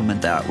and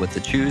supplement that with the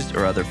chews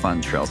or other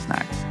fun trail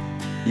snacks.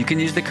 You can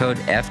use the code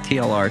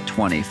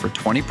FTLR20 for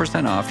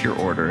 20% off your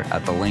order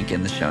at the link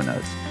in the show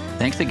notes.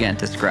 Thanks again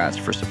to Scratch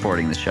for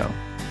supporting the show.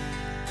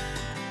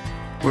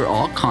 We're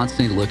all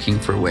constantly looking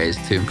for ways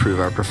to improve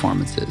our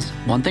performances.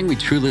 One thing we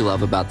truly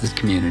love about this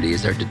community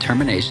is our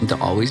determination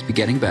to always be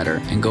getting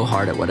better and go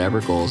hard at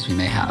whatever goals we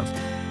may have.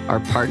 Our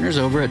partners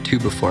over at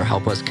 2Before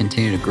help us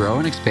continue to grow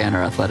and expand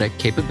our athletic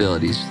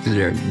capabilities through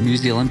their New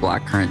Zealand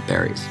blackcurrant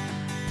berries.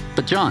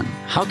 But John,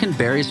 how can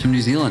berries from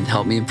New Zealand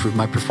help me improve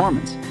my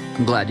performance?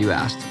 I'm glad you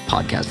asked,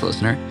 podcast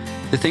listener.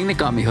 The thing that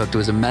got me hooked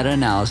was a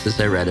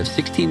meta-analysis I read of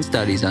 16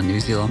 studies on New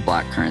Zealand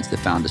blackcurrants that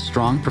found a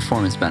strong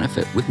performance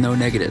benefit with no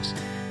negatives.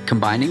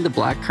 Combining the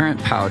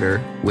blackcurrant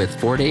powder with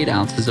 4 to 8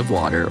 ounces of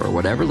water or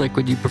whatever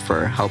liquid you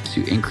prefer helps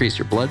you increase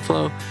your blood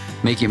flow,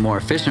 make it more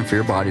efficient for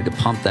your body to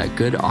pump that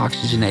good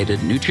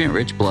oxygenated,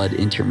 nutrient-rich blood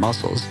into your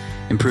muscles,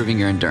 improving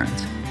your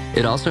endurance.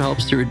 It also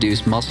helps to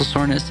reduce muscle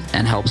soreness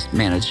and helps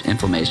manage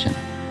inflammation.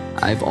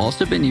 I've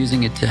also been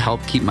using it to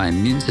help keep my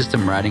immune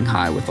system riding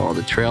high with all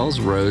the trails,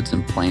 roads,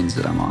 and plains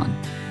that I'm on.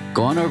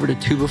 Go on over to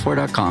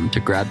 2before.com to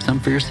grab some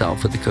for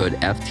yourself with the code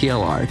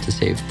FTLR to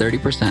save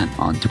 30%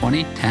 on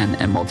 20, 10,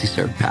 and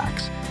multi-serve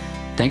packs.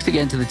 Thanks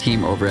again to the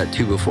team over at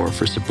 2Before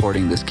for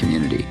supporting this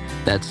community.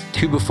 That's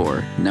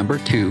 2Before, number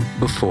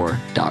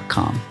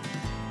 2before.com.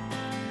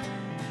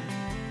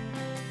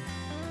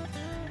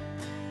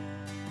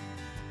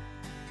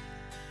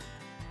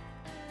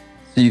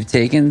 So you've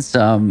taken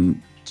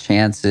some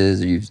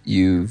chances,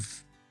 you've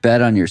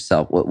bet on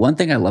yourself. One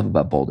thing I love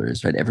about Boulder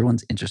is, right,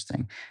 everyone's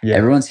interesting. Yeah.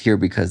 Everyone's here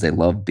because they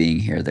love being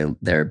here.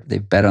 They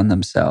bet on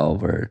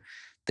themselves, or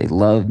they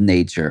love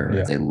nature,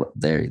 or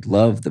they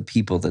love the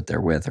people that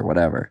they're with, or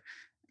whatever.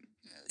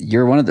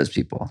 You're one of those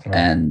people, right.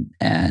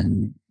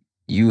 and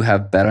you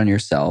have bet on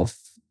yourself.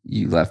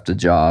 You left a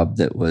job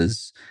that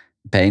was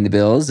paying the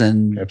bills,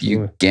 and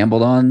Absolutely. You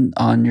gambled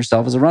on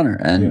yourself as a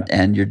runner,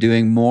 and you're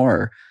doing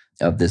more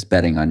of this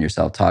betting on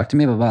yourself. Talk to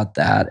me about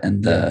that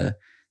and the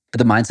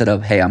mindset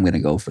of, hey, I'm going to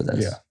go for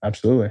this. Yeah,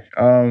 absolutely.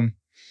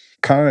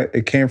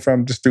 It came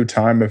from just through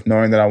time of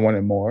knowing that I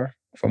wanted more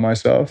for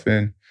myself.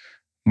 And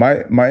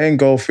my end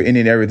goal for any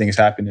and everything is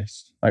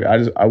happiness. Like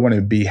I want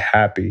to be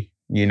happy,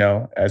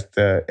 at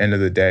the end of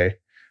the day.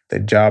 The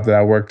job that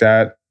I worked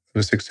at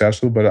was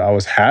successful, but I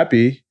was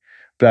happy.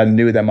 But I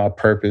knew that my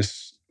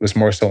purpose was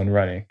more so in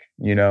running,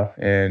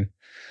 and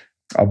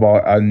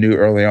I knew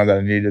early on that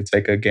I needed to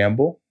take a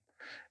gamble.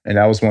 And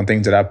that was one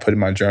thing that I put in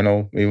my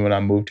journal, even when I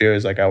moved here,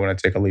 is like, I want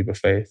to take a leap of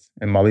faith.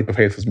 And my leap of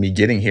faith was me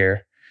getting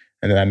here.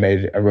 And then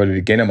I wrote it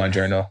again in my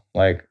journal,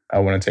 like, I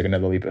want to take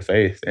another leap of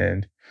faith.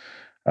 And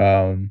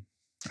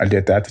I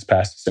did that this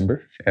past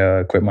December,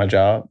 quit my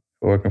job,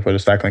 working for the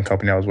cycling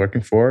company I was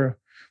working for.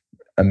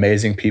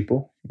 Amazing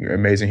people, you're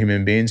amazing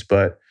human beings,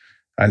 but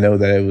I know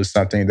that it was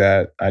something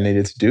that I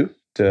needed to do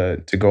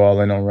to go all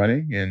in on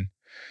running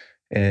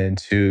and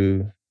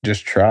to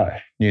just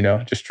try,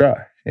 just try.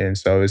 And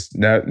so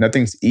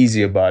nothing's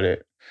easy about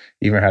it.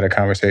 Even had a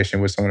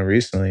conversation with someone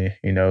recently,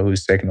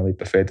 who's taking a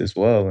leap of faith as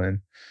well. And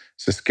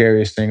it's the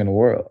scariest thing in the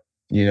world,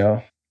 you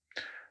know.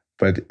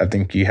 But I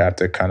think you have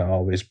to kind of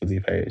always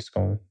believe, hey, it's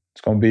gonna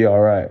be all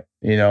right,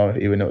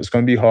 even though it's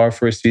gonna be hard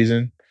for a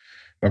season.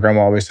 My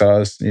grandma always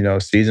tells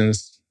us,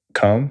 seasons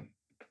come.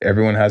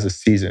 Everyone has a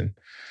season.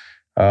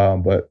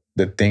 But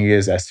the thing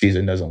is, that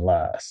season doesn't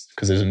last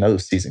because there's another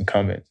season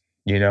coming,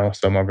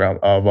 So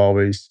I've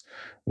always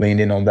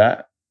leaned in on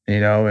that,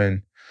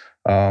 and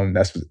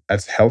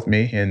that's helped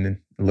me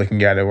in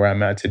looking at it where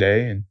I'm at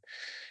today, and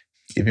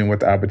even with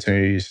the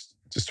opportunities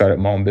to start up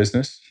my own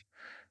business,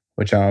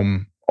 which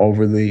I'm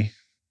overly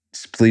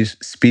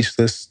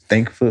speechless,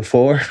 thankful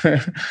for.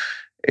 I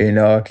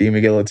can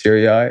even get a little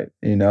teary eyed,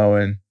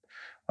 and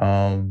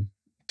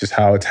just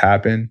how it's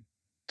happened.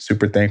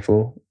 Super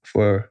thankful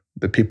for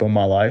the people in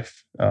my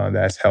life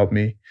that's helped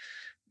me.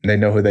 They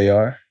know who they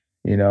are,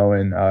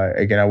 and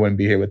again, I wouldn't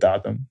be here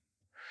without them.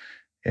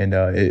 And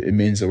it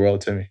means the world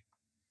to me.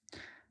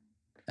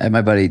 And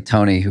my buddy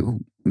Tony,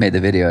 who made the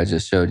video I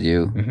just showed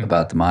you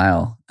about the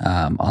mile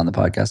on the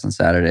podcast on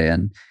Saturday,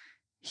 and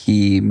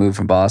he moved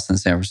from Boston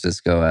to San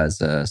Francisco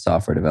as a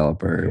software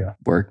developer,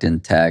 worked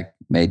in tech,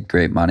 made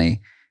great money.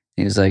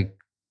 He was like,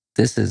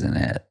 this isn't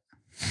it,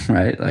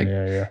 right? Like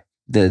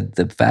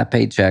the fat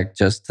paycheck,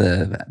 just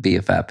to be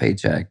a fat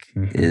paycheck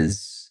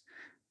is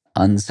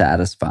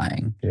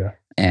unsatisfying. Yeah.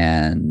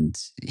 And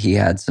he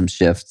had some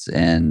shifts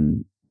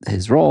in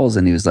his roles,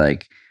 and he was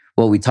like,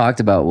 what we talked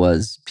about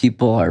was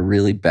people are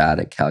really bad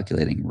at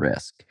calculating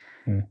risk.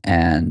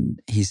 And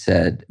he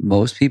said,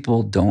 most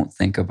people don't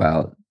think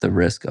about the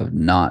risk of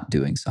not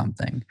doing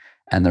something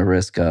and the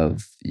risk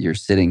of you're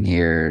sitting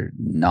here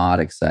not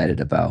excited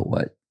about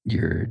what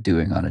you're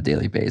doing on a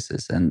daily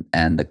basis and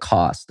the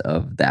cost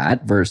of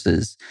that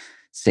versus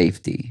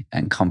safety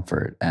and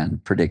comfort and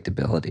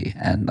predictability.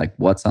 And like,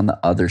 what's on the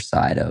other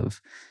side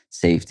of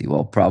safety?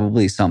 Well,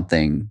 probably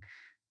something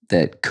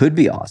that could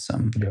be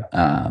awesome.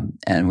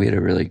 And we had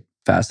a really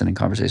fascinating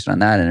conversation on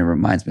that. And it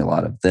reminds me a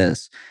lot of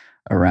this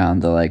around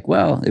the like,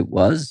 well, it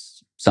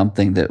was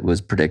something that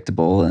was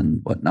predictable and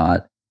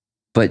whatnot.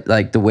 But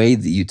like the way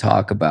that you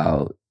talk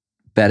about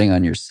betting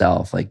on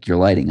yourself, like you're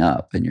lighting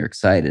up and you're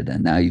excited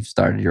and now you've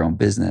started your own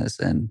business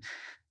and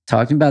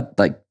talking about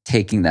like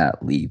taking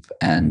that leap.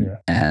 And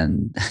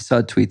I saw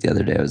a tweet the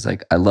other day. I was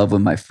like, I love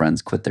when my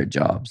friends quit their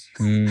jobs.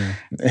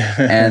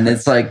 And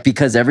it's like,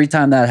 because every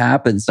time that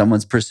happens,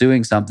 someone's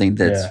pursuing something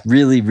that's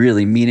really,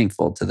 really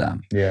meaningful to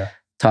them.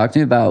 Talk to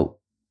me about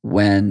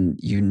when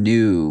you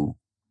knew,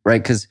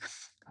 right? Because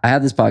I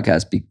have this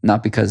podcast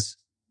not because,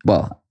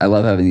 well, I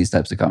love having these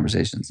types of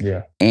conversations.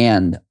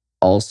 And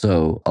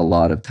also a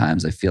lot of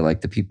times I feel like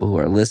the people who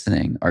are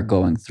listening are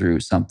going through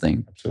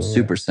something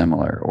super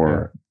similar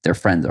or their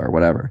friends are,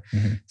 whatever.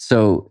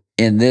 So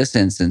in this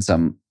instance,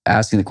 I'm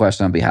asking the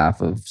question on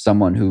behalf of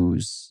someone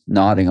who's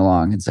nodding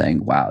along and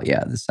saying, wow,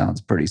 yeah, this sounds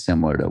pretty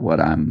similar to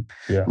what I'm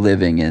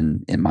living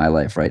in my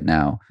life right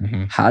now.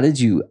 How did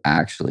you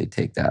actually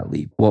take that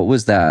leap? What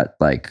was that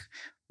like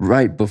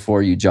right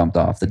before you jumped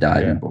off the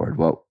diving board?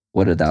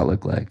 What did that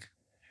look like?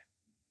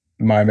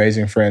 My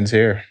amazing friends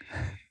here.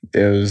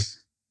 It was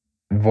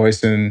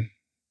voicing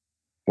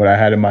what I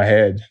had in my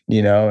head,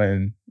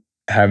 and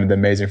having the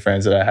amazing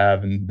friends that I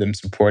have and them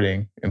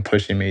supporting and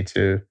pushing me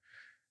to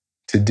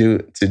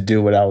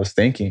do what I was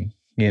thinking,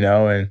 and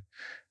I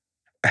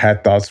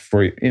had thoughts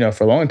for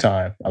a long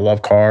time. I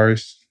love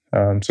cars.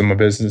 So my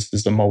business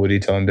is the mobile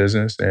detailing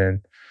business,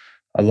 and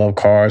I love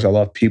cars. I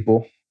love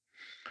people.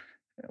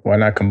 Why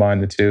not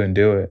combine the two and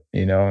do it,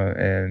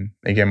 And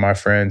again, my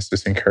friends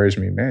just encouraged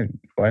me, man,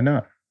 why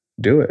not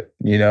do it,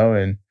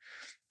 And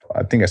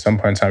I think at some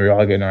point in time, we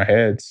all get in our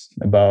heads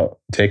about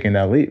taking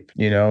that leap,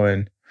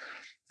 And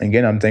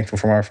again, I'm thankful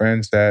for my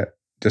friends that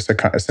just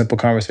a simple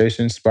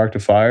conversation sparked a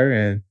fire,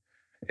 and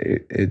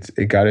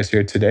it got us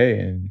here today.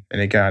 And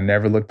again, I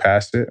never look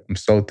past it. I'm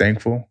so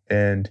thankful,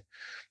 and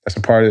that's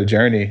a part of the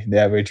journey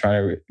that we're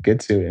trying to get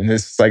to. And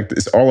it's like,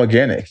 it's all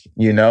organic,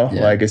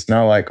 Like, it's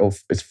not like, oh,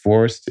 it's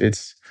forced.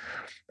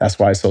 That's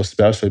why it's so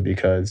special,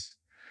 because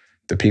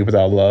the people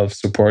that I love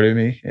supported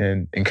me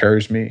and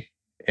encouraged me,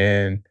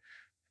 and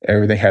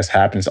everything has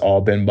happened. It's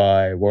all been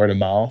by word of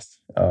mouth,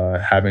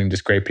 having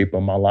just great people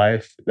in my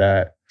life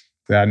that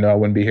I know I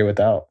wouldn't be here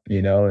without,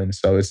 And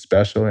so it's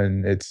special,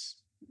 and it's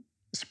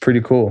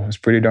pretty cool. It's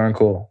pretty darn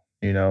cool,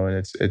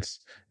 And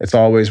it's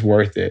always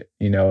worth it,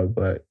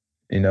 But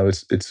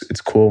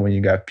it's cool when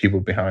you got people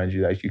behind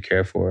you that you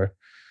care for.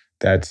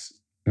 That's,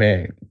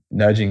 man,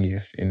 nudging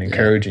you and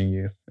encouraging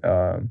you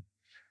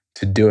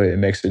to do it. It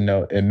makes it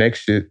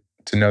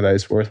to know that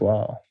it's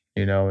worthwhile.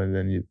 And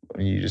then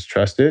when you just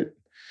trust it,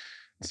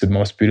 it's the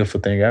most beautiful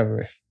thing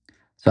ever.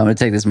 So I'm going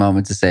to take this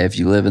moment to say, if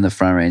you live in the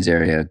Front Range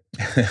area,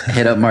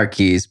 hit up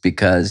Marquis,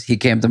 because he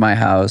came to my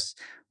house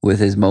with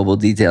his mobile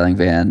detailing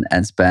van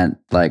and spent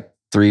like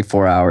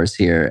 3-4 hours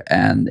here,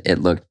 and it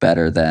looked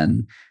better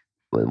than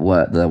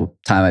what the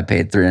time I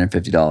paid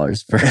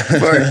 $350 for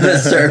the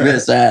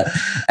service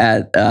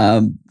at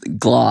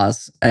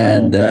Gloss.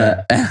 And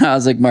and I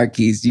was like,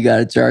 Marquis, you got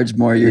to charge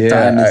more. Your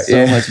time is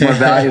so much more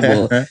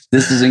valuable.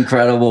 This is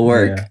incredible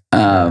work.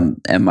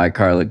 And my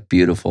car looked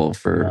beautiful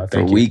for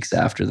weeks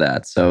after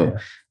that. So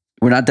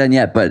we're not done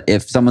yet. But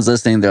if someone's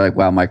listening, they're like,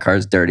 wow, my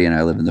car's dirty and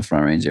I live in the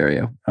Front Range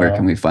area. Where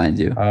can we find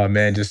you? Oh,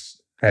 man,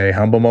 just, hey,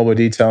 Humble Mobile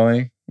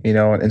Detailing.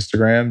 On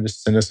Instagram,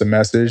 just send us a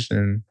message,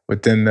 and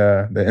within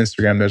the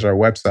Instagram, there's our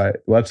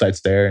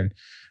website's there, and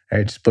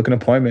hey, just book an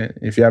appointment.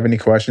 If you have any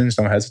questions,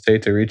 don't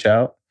hesitate to reach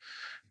out.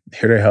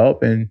 Here to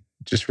help, and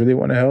just really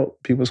want to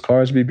help people's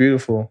cars be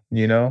beautiful.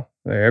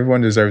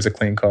 Everyone deserves a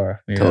clean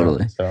car.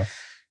 Totally.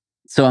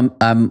 So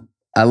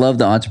I love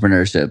the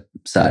entrepreneurship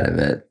side of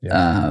it.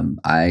 Yeah.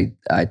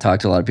 I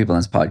talk to a lot of people on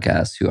this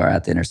podcast who are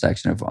at the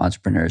intersection of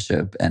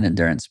entrepreneurship and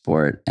endurance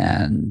sport.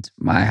 And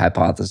my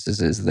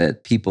hypothesis is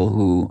that people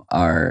who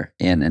are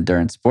in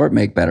endurance sport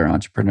make better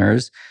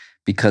entrepreneurs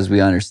because we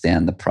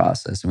understand the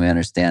process, and we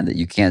understand that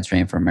you can't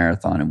train for a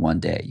marathon in one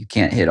day. You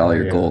can't hit all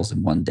your goals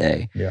in one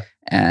day. Yeah.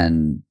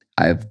 And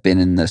I've been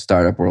in the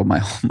startup world my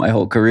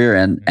whole career,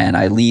 and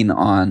I lean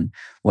on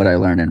what I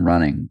learned in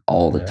running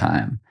all the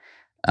time.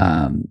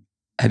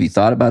 Have you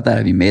thought about that?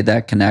 Have you made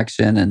that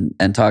connection?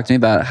 And talk to me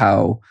about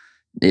how,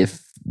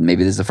 if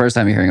maybe this is the first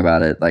time you're hearing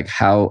about it, like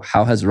how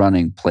has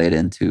running played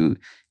into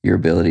your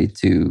ability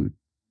to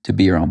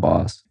be your own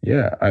boss?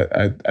 Yeah,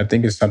 I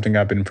think it's something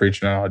I've been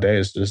preaching on all day.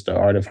 It's just the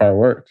art of hard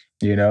work,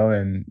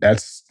 and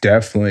that's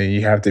definitely,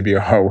 you have to be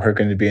a hard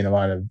worker to be in the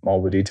line of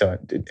mobile detailing,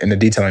 in the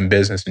detailing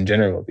business in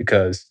general,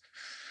 because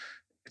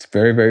it's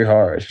very, very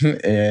hard.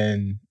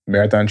 And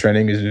marathon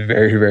training is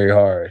very, very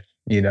hard,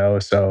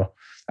 so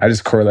I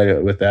just correlated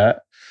it with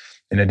that.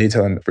 In the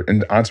detailing,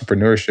 in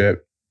entrepreneurship,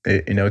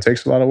 it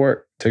takes a lot of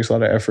work, it takes a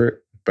lot of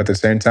effort, but at the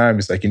same time,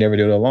 it's like you never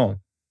do it alone.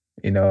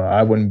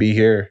 I wouldn't be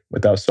here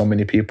without so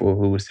many people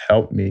who has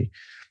helped me.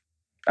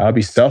 I'll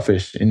be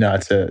selfish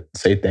not to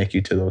say thank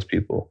you to those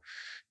people,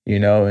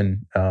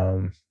 and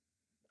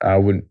I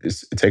wouldn't.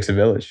 It takes a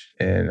village,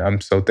 and I'm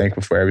so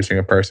thankful for every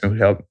single person who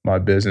helped my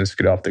business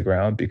get off the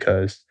ground,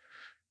 because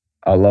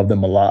I love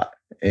them a lot.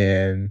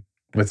 And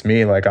with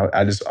me, like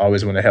I just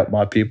always want to help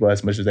my people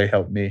as much as they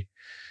help me.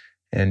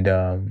 And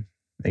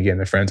again,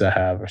 the friends I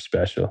have are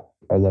special.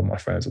 I love my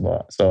friends a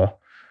lot. So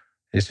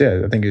I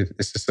think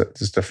it's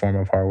just a form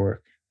of hard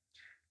work.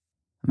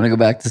 I'm going to go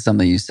back to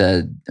something you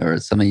said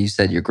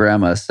your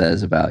grandma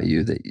says about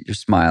you, that you're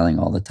smiling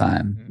all the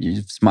time. Mm-hmm.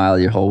 You smile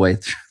your whole way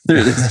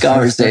through this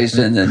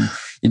conversation, and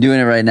you're doing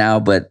it right now.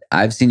 But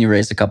I've seen you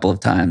race a couple of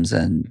times,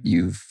 and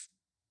you've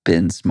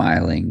been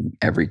smiling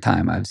every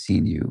time I've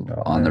seen you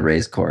on the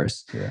race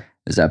course. Yeah.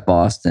 Is that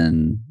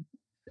Boston?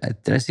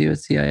 Did I see you at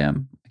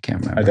CIM? I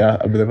can't remember.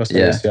 I believe I saw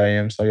you at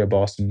CIM. Saw you at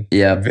Boston.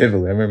 Yeah,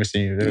 vividly. I remember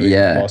seeing you vividly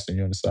at Boston.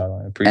 You on the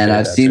sideline. Appreciate and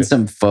I've that, seen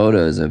some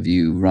photos of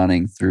you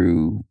running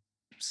through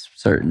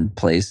certain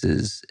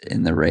places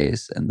in the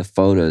race, and the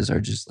photos are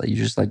just like,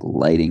 you're just like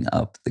lighting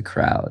up the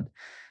crowd.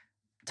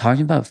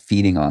 Talking about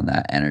feeding on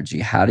that energy,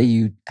 how do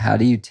you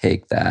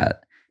take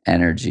that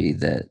energy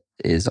that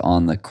is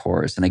on the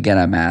course? And again,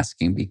 I'm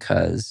asking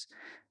because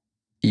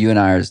you and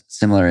I are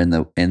similar in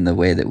the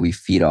way that we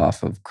feed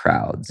off of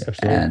crowds.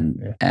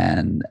 Absolutely.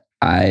 And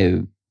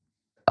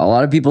a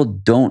lot of people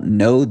don't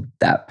know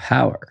that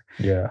power.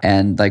 Yeah.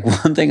 And like,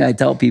 one thing I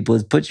tell people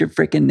is put your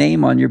freaking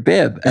name on your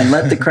bib and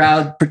let the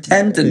crowd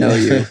pretend to know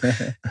you.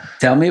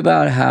 Tell me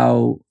about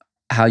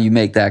how you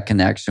make that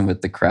connection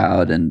with the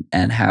crowd,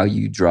 and how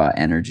you draw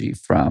energy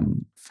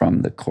from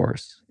the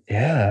course.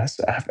 Yeah,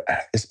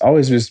 it's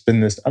always just been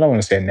this, I don't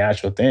want to say a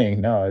natural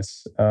thing. No,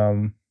 it's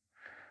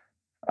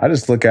I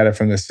just look at it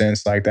from the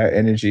sense like that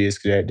energy is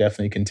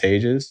definitely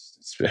contagious,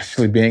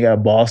 especially being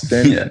at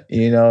Boston.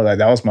 Yeah. Like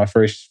that was my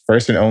first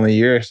and only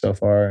year so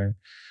far. And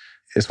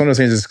it's one of those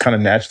things that kind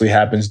of naturally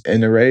happens in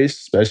the race,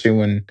 especially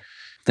when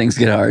things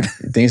get hard.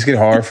 Things get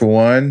hard for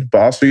one,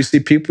 but also you see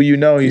people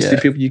see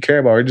people you care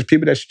about, or just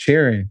people that's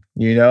cheering,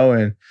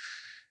 and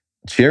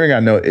cheering I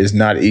know is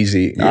not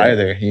easy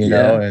either,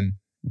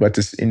 but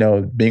this,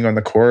 being on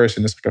the course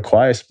and it's like a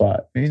quiet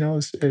spot,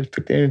 it's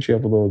pick the energy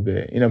up a little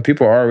bit.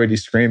 People are already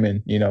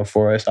screaming,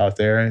 for us out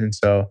there. And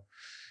so,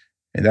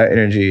 and that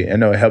energy, I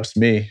know it helps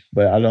me,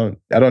 but I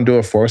don't do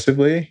it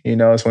forcibly.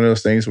 It's one of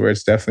those things where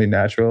it's definitely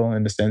natural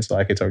in the sense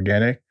like it's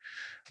organic.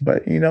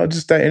 But,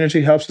 just that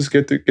energy helps us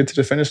get to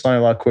the finish line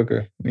a lot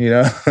quicker,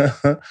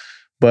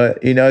 But,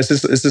 it's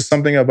just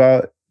something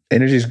about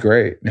energy is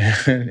great.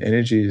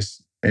 Energy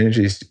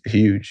is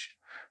huge.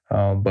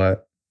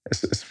 But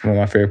it's one of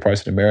my favorite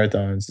parts of the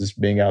marathons is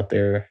being out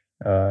there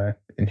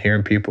and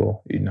hearing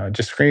people,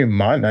 just scream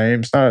my name.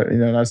 It's not,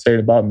 not saying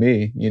about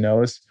me.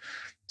 It's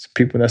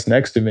people that's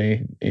next to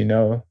me.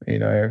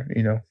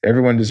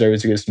 Everyone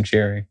deserves to get some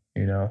cheering.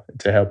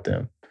 To help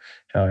them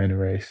in the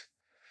race.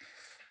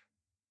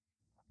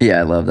 Yeah,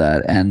 I love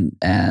that.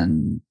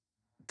 And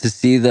to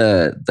see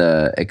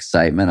the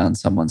excitement on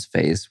someone's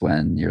face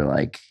when you're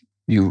like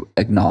you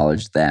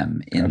acknowledge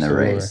them in the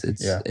Absolutely. race.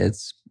 Yeah.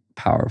 It's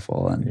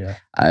powerful. And Yeah.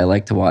 I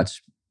like to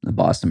watch the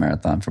Boston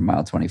Marathon from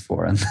mile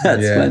 24. And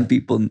that's Yeah. when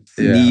people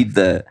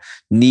Yeah.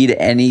 need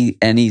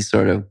any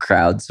sort of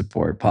crowd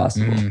support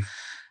possible.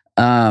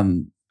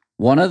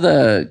 One of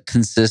the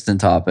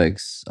consistent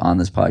topics on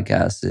this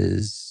podcast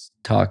is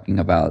talking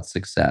about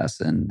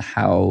success and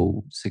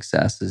how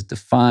success is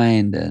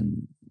defined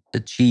and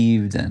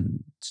achieved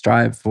and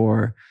strived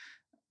for.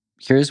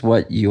 Curious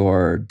what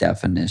your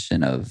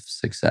definition of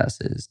success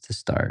is to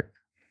start.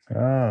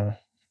 I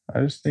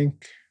just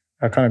think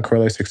I kind of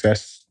correlate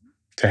success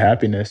to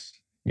happiness,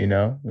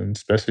 and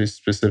especially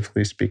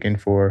specifically speaking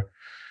for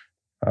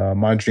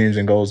my dreams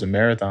and goals in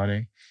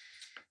marathoning.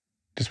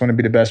 Just want to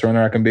be the best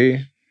runner I can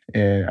be.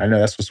 And I know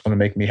that's what's going to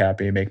make me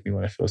happy and make me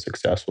want to feel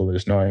successful,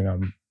 is knowing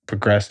I'm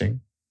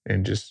progressing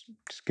and just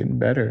getting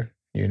better.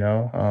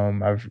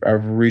 I've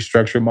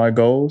restructured my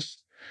goals,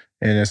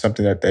 and it's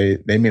something that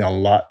they mean a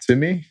lot to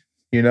me.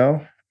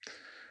 But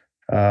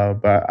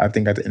I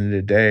think at the end of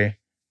the day,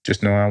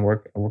 just knowing I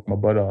work my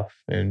butt off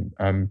and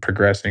I'm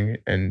progressing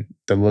in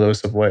the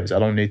littlest of ways. I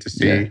don't need to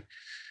see,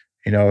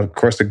 of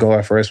course, the goal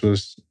at first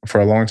was for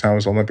a long time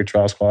was Olympic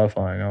trials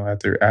qualifying. I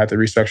had to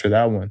restructure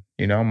that one.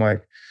 I'm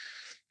like,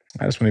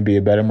 I just want to be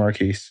a better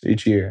Marquis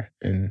each year.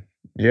 And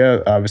yeah,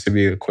 obviously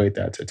we equate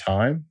that to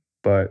time,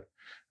 but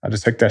I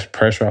just take that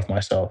pressure off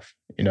myself.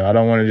 I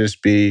don't want to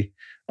just be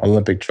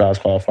Olympic trials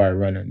qualifier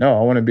runner. No,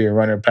 I want to be a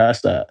runner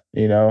past that.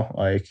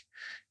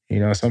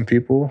 Some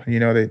people,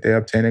 they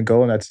obtain a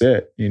goal and that's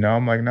it.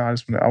 I'm like, no,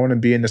 I want to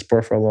be in the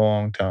sport for a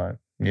long time,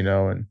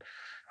 and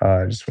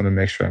I just want to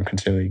make sure I'm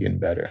continually getting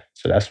better.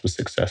 So that's what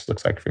success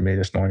looks like for me,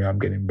 just knowing I'm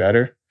getting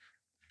better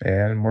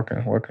and working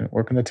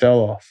the tail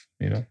off.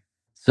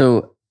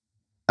 So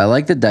I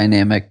like the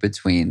dynamic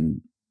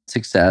between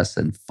success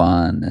and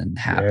fun and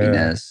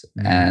happiness.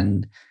 Yeah.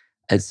 And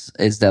it's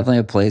definitely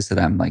a place that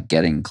I'm like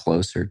getting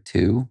closer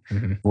to.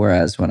 Mm-hmm.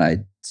 Whereas when I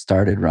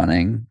started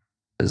running,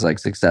 it was like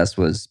success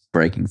was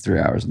breaking 3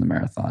 hours in the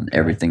marathon.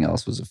 Everything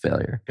else was a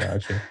failure.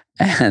 Gotcha.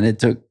 And it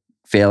took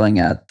failing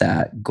at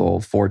that goal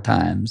 4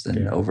 times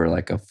and over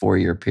like a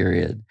 4-year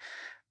period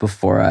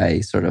before I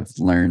sort of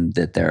learned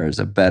that there is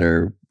a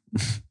better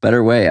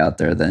way out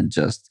there than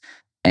just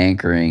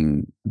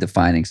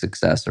defining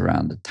success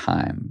around the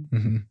time.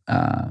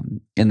 Mm-hmm.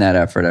 In that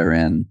effort, I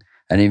didn't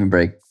even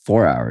break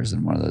 4 hours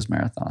in one of those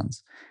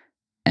marathons.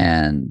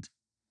 And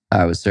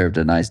I was served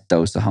a nice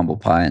dose of humble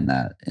pie in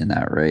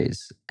that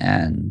race.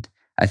 And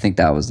I think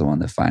that was the one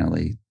that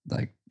finally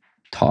like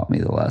taught me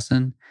the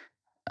lesson.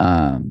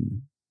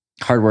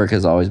 Hard work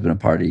has always been a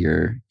part of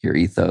your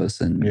ethos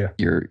and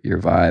your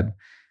vibe.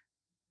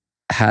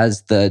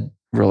 Has the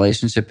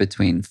relationship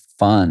between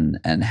fun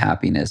and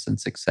happiness and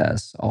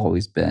success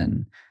always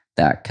been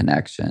that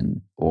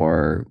connection?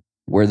 Or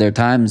were there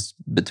times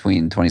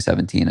between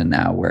 2017 and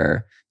now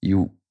where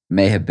you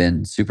may have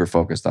been super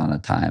focused on a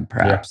time,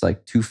 perhaps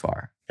like too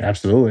far?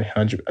 Absolutely.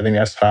 I think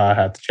that's how I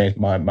had to change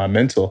my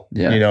mental,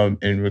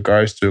 in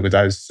regards to it,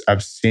 because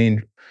I've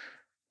seen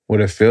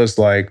what it feels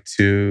like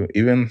to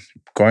even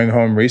going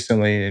home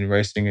recently and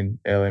racing in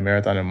LA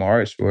Marathon in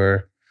March,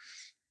 where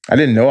I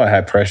didn't know I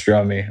had pressure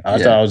on me. I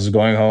thought I was just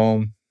going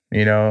home,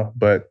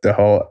 but the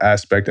whole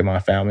aspect of my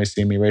family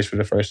seeing me race for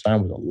the first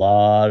time was a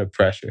lot of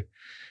pressure.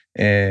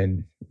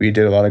 And we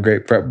did a lot of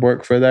great prep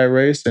work for that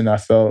race, and I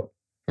felt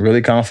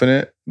really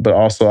confident, but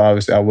also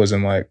obviously I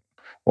wasn't like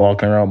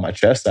walking around with my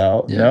chest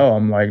out. Yeah. No,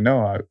 I'm like,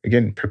 no,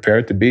 again,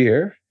 prepared to be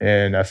here.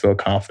 And I feel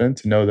confident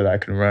to know that I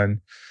can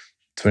run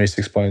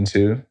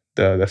 26.2,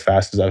 the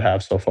fastest I've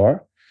had so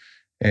far.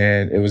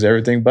 And it was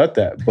everything but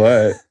that.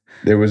 But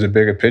there was a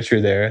bigger picture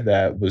there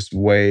that was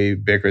way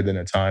bigger than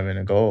a time and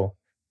a goal.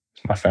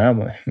 It's my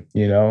family,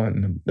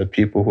 and the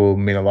people who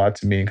mean a lot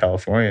to me in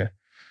California.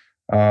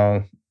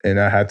 And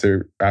I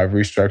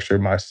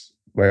restructured my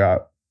way I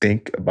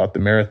think about the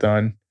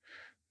marathon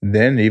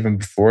then, even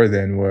before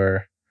then,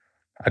 where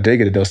I did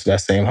get a dose of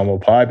that same humble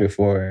pie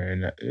before,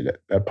 and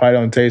that pie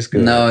don't taste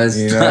good. No, it's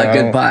not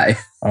good pie.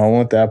 I don't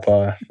want that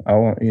pie. I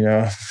want,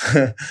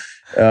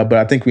 but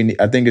I think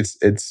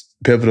it's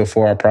pivotal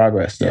for our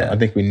progress. Though. Yeah. I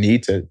think we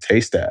need to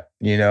taste that.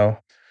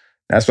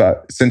 That's why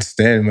since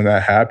then, when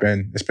that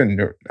happened, it's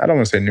been, I don't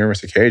want to say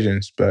numerous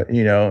occasions, but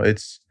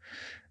it's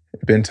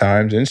been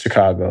times in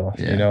Chicago,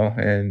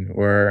 and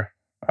where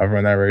I've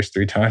run that race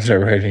 3 times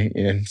already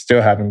and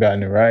still haven't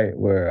gotten it right,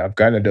 where I've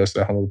gotten a dose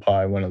of humble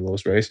pie, one of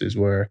those races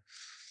where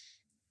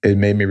it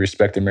made me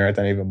respect the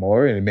marathon even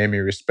more, and it made me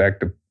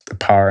respect the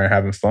power and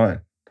having fun.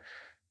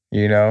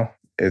 I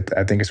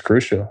think it's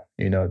crucial,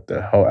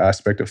 the whole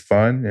aspect of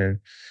fun and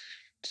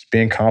just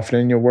being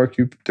confident in your work,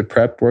 the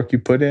prep work you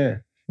put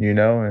in,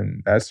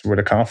 and that's where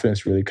the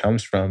confidence really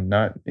comes from,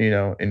 not,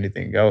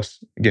 anything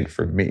else, again,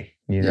 for me,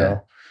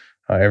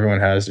 everyone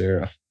has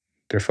their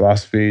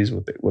philosophies,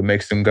 what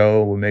makes them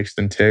go, what makes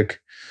them tick.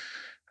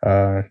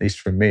 At least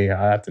for me,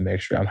 I have to make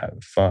sure I'm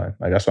having fun.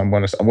 Like that's why I'm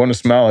going to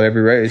smile at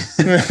every race,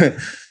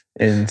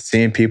 and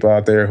seeing people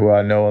out there who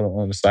I know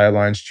on the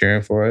sidelines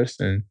cheering for us,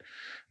 and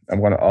I'm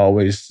going to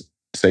always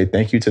say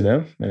thank you to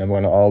them, and I'm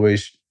going to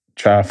always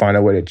try to find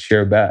a way to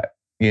cheer back.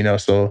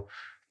 So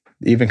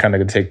even kind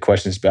of take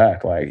questions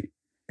back, like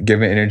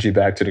giving energy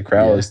back to the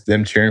crowd is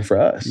them cheering for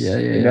us.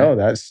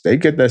 That's they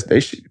get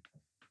that.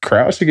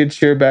 Crowd should get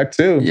cheered back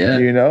too.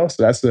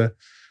 So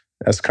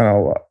that's kind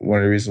of one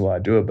of the reasons why I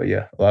do it. But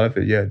yeah, a lot of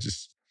it,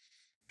 just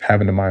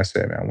having the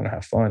mindset, man, I want to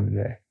have fun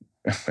today.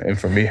 And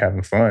for me,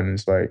 having fun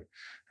is like,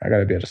 I got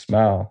to be able to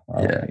smile,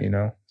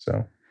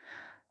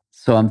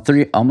 So I'm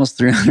almost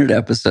 300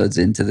 episodes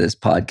into this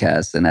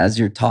podcast. And as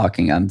you're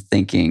talking, I'm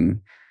thinking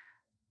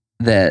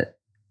that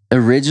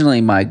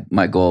originally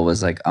my goal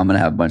was like, I'm going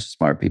to have a bunch of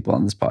smart people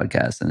on this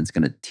podcast and it's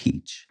going to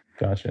teach.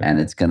 Gotcha. And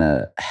it's going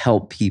to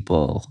help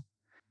people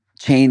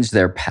change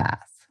their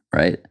path,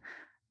 right?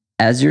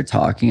 As you're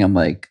talking, I'm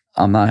like,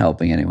 I'm not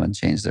helping anyone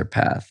change their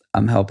path.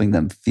 I'm helping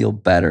them feel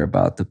better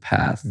about the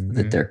path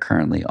that they're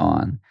currently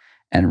on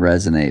and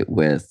resonate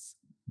with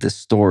the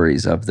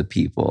stories of the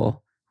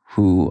people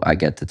who I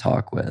get to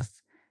talk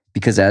with.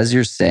 Because as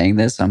you're saying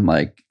this, I'm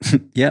like,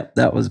 yep,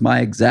 that was my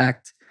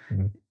exact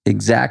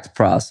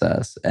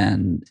process.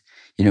 And,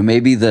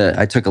 maybe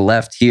I took a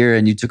left here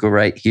and you took a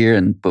right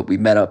here, but we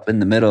met up in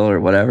the middle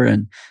or whatever.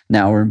 And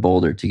now we're in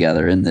Boulder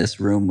together in this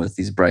room with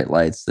these bright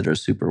lights that are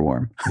super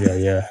warm.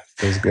 Yeah.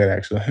 Feels good,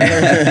 actually.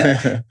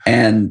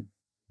 and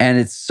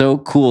it's so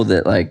cool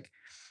that like,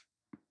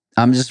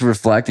 I'm just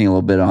reflecting a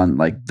little bit on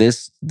like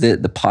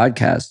the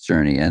podcast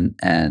journey.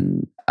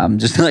 And I'm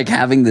just like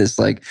having this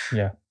like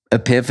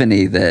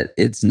epiphany that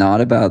it's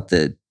not about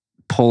the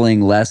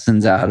pulling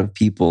lessons out of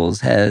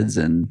people's heads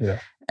and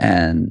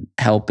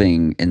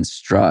helping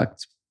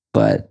instruct.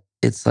 But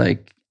it's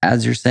like,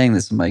 as you're saying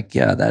this, I'm like,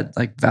 yeah, that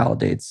like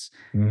validates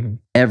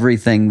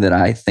everything that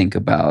I think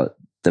about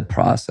the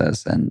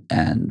process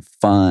and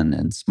fun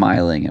and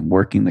smiling and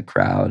working the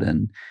crowd.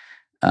 And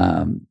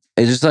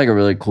it's just like a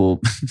really cool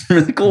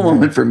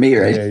moment for me,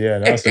 right? Yeah.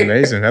 That's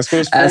amazing. That's what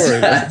it's for.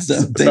 That's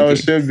how it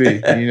should be,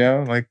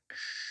 like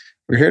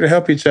we're here to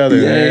help each other.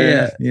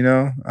 Yeah.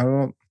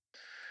 I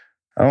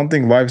don't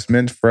think life's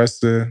meant for us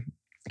to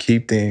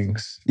keep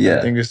things. Yeah.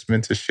 I think it's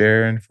meant to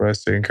share and for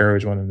us to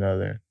encourage one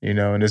another,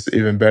 and it's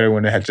even better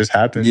when it just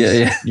happens.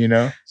 Yeah.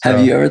 So,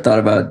 have you ever thought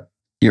about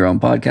your own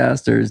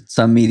podcast or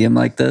some medium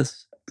like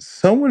this?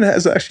 Someone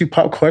has actually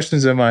popped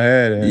questions in my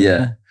head.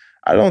 And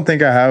I don't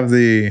think I have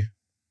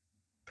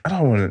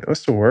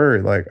what's the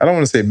word? Like, I don't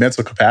want to say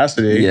mental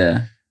capacity.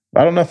 Yeah.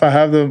 I don't know if I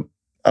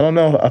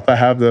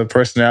have the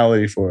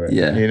personality for it.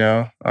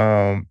 Yeah.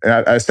 And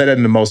I said it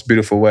in the most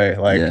beautiful way.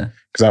 Like,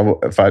 because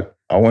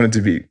I want it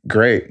to be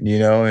great,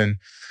 and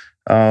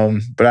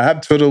but I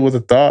have twiddled with a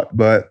thought,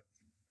 but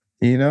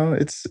I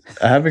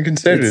haven't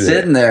considered it's it.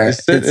 Sitting there.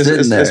 It's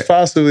sitting there. It's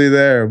possibly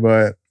there,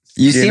 but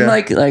you seem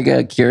like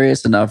a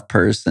curious enough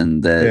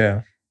person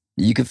that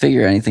you could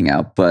figure anything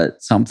out.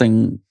 But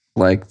something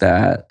like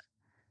that,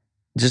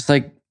 just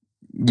like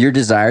your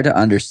desire to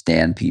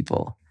understand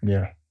people,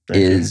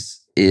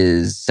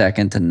 is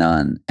second to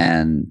none,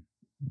 and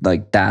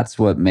like that's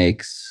what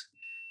makes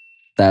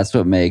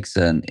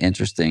an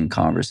interesting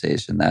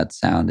conversation. That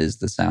sound is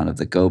the sound of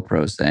the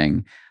GoPro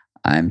saying,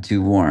 "I'm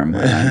too warm.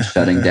 I'm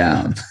shutting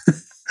down."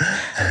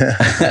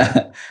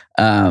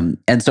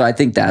 And so I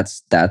think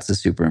that's a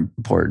super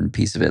important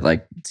piece of it.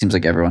 Like, it seems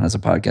like everyone has a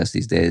podcast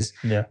these days.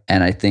 Yeah.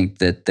 And I think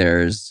that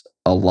there's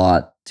a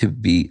lot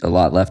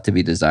left to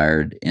be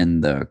desired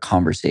in the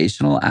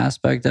conversational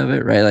aspect of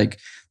it, right? Like,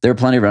 there are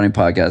plenty of running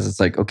podcasts. It's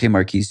like, okay,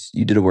 Marquis,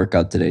 you did a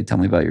workout today. Tell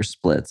me about your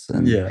splits.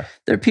 And there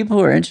are people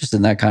who are interested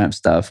in that kind of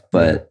stuff,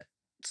 but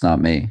it's not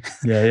me.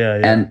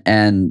 Yeah.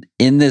 And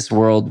in this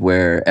world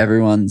where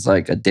everyone's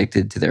like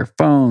addicted to their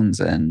phones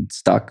and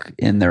stuck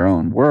in their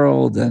own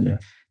world and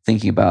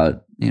thinking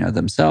about,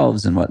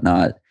 themselves and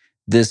whatnot,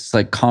 this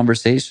like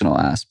conversational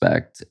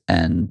aspect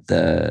and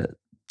the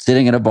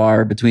sitting at a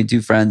bar between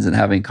two friends and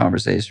having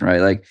conversation,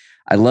 right? Like,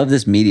 I love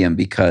this medium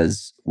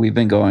because we've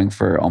been going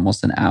for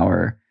almost an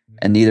hour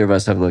and neither of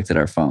us have looked at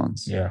our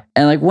phones. Yeah.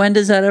 And like, when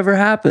does that ever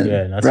happen?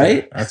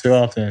 Right? Not too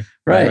often.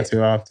 Right. Not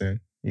too often.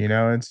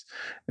 And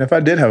if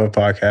I did have a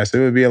podcast, it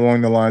would be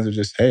along the lines of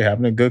just, hey,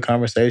 having a good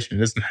conversation.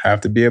 It doesn't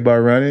have to be about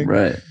running.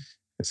 Right.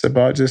 It's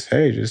about just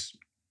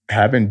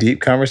having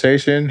deep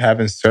conversation,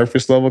 having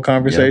surface level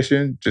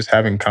conversation, just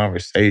having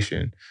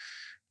conversation,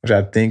 which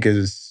I think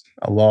is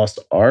a lost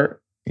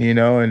art,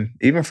 and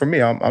even for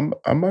me, I'm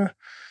a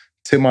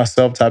to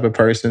myself type of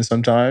person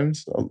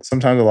sometimes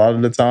a lot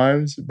of the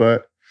times,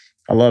 but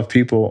I love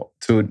people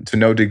to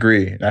no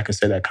degree, and I can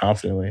say that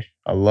confidently.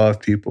 I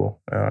love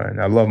people,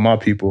 and I love my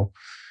people,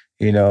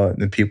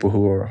 and the people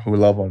who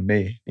love on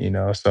me,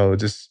 So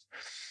just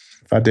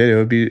if I did,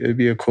 it'd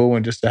be a cool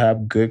one just to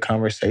have good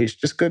conversation,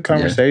 just good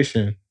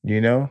conversation,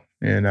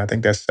 And I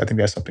think that's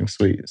something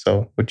sweet.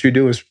 So what you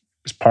do is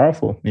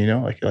powerful,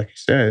 like you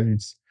said,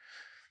 it's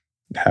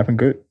having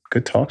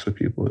good talks with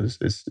people is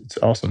it's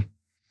awesome.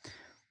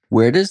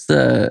 Where does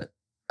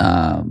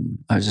I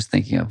was just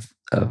thinking of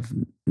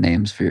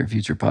names for your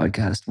future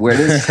podcast. Where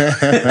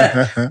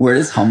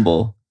does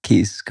Humble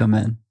Keys come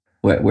in?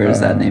 Where does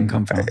that name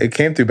come from? It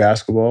came through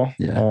basketball.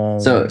 Yeah.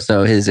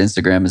 So his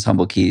Instagram is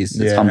Humble Keys.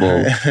 It's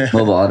Humble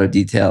Mobile Auto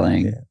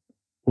Detailing. Yeah.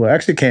 Well, it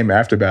actually came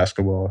after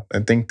basketball. I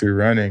think through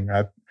running.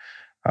 I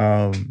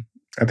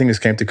think this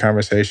came through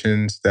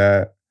conversations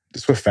that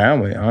just with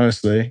family,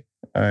 honestly,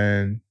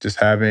 and just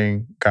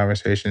having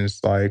conversations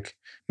like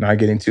not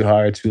getting too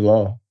high or too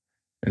low.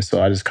 And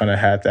so I just kind of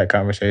had that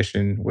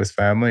conversation with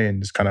family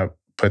and just kind of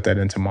put that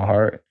into my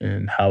heart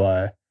and how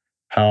I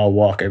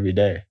walk every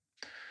day.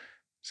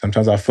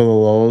 Sometimes I feel the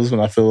lows when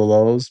I feel the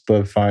lows,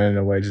 but finding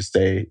a way to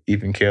stay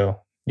even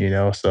keel,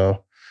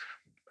 So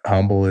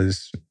humble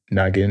is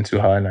not getting too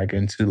high, not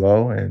getting too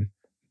low. And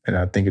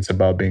I think it's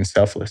about being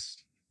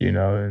selfless,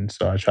 And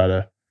so I try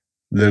to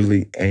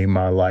literally aim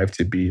my life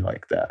to be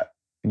like that,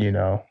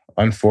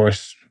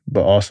 unforced,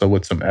 but also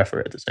with some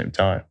effort at the same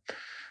time.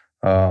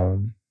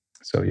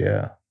 So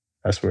yeah,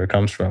 that's where it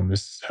comes from.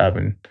 Just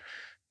having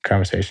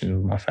conversations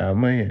with my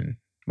family and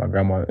my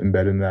grandma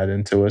embedding that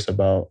into us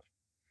about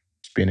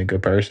just being a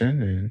good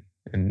person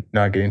and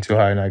not getting too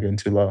high, not getting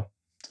too low.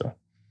 So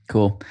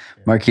cool.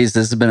 Marquis, this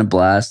has been a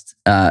blast.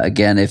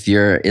 Again, if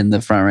you're in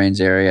the Front Range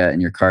area and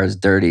your car is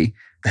dirty,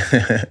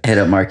 hit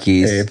up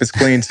Marquis. Hey, if it's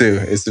clean too.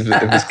 If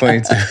it's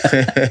clean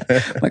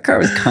too. My car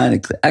was kind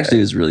of clean. Actually,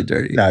 it was really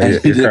dirty. No, you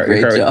did a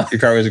great job. Your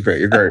car was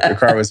great. Your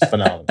car was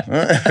phenomenal.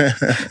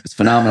 It was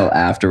phenomenal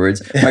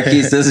afterwards.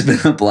 Marquis, this has been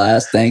a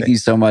blast. Thank you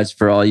so much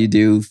for all you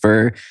do.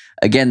 For,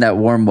 again, that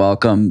warm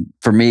welcome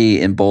for me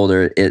in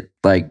Boulder. It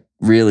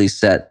really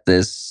set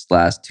this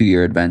last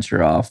 2-year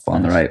adventure off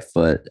on the right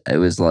foot. It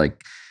was I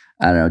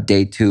don't know,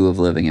 day 2 of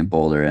living in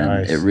Boulder.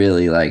 And it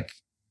really it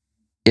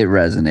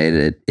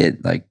resonated.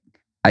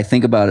 I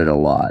think about it a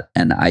lot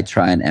and I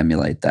try and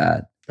emulate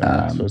that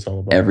That's what it's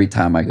all about. every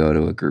time I go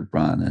to a group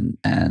run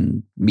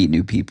and meet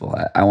new people.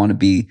 I want to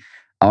be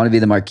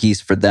the Marquis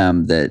for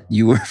them that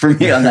you were for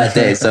me on that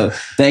day. So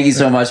thank you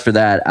so much for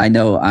that. I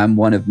know I'm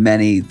one of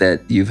many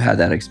that you've had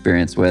that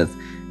experience with.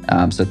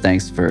 So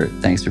thanks for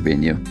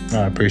being you.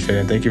 I appreciate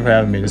it. Thank you for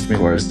having me. This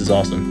is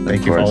awesome.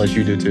 Thank you for all that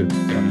you do too.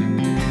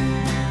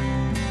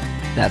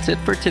 That's it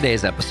for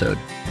today's episode.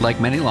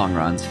 Like many long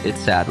runs, it's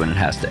sad when it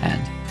has to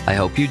end. I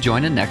hope you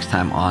join in next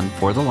time on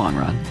For the Long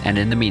Run. And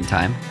in the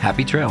meantime,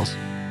 happy trails.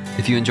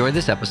 If you enjoyed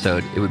this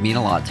episode, it would mean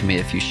a lot to me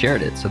if you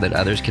shared it so that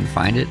others can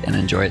find it and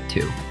enjoy it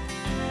too.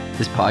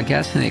 This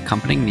podcast and the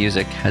accompanying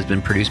music has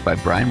been produced by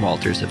Brian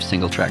Walters of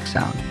Single Track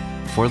Sound.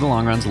 For the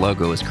Long Run's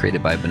logo was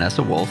created by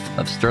Vanessa Wolf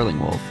of Sterling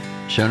Wolf.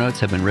 Show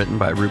notes have been written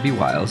by Ruby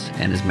Wiles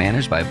and is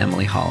managed by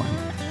Emily Holland.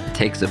 It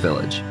takes a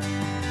village.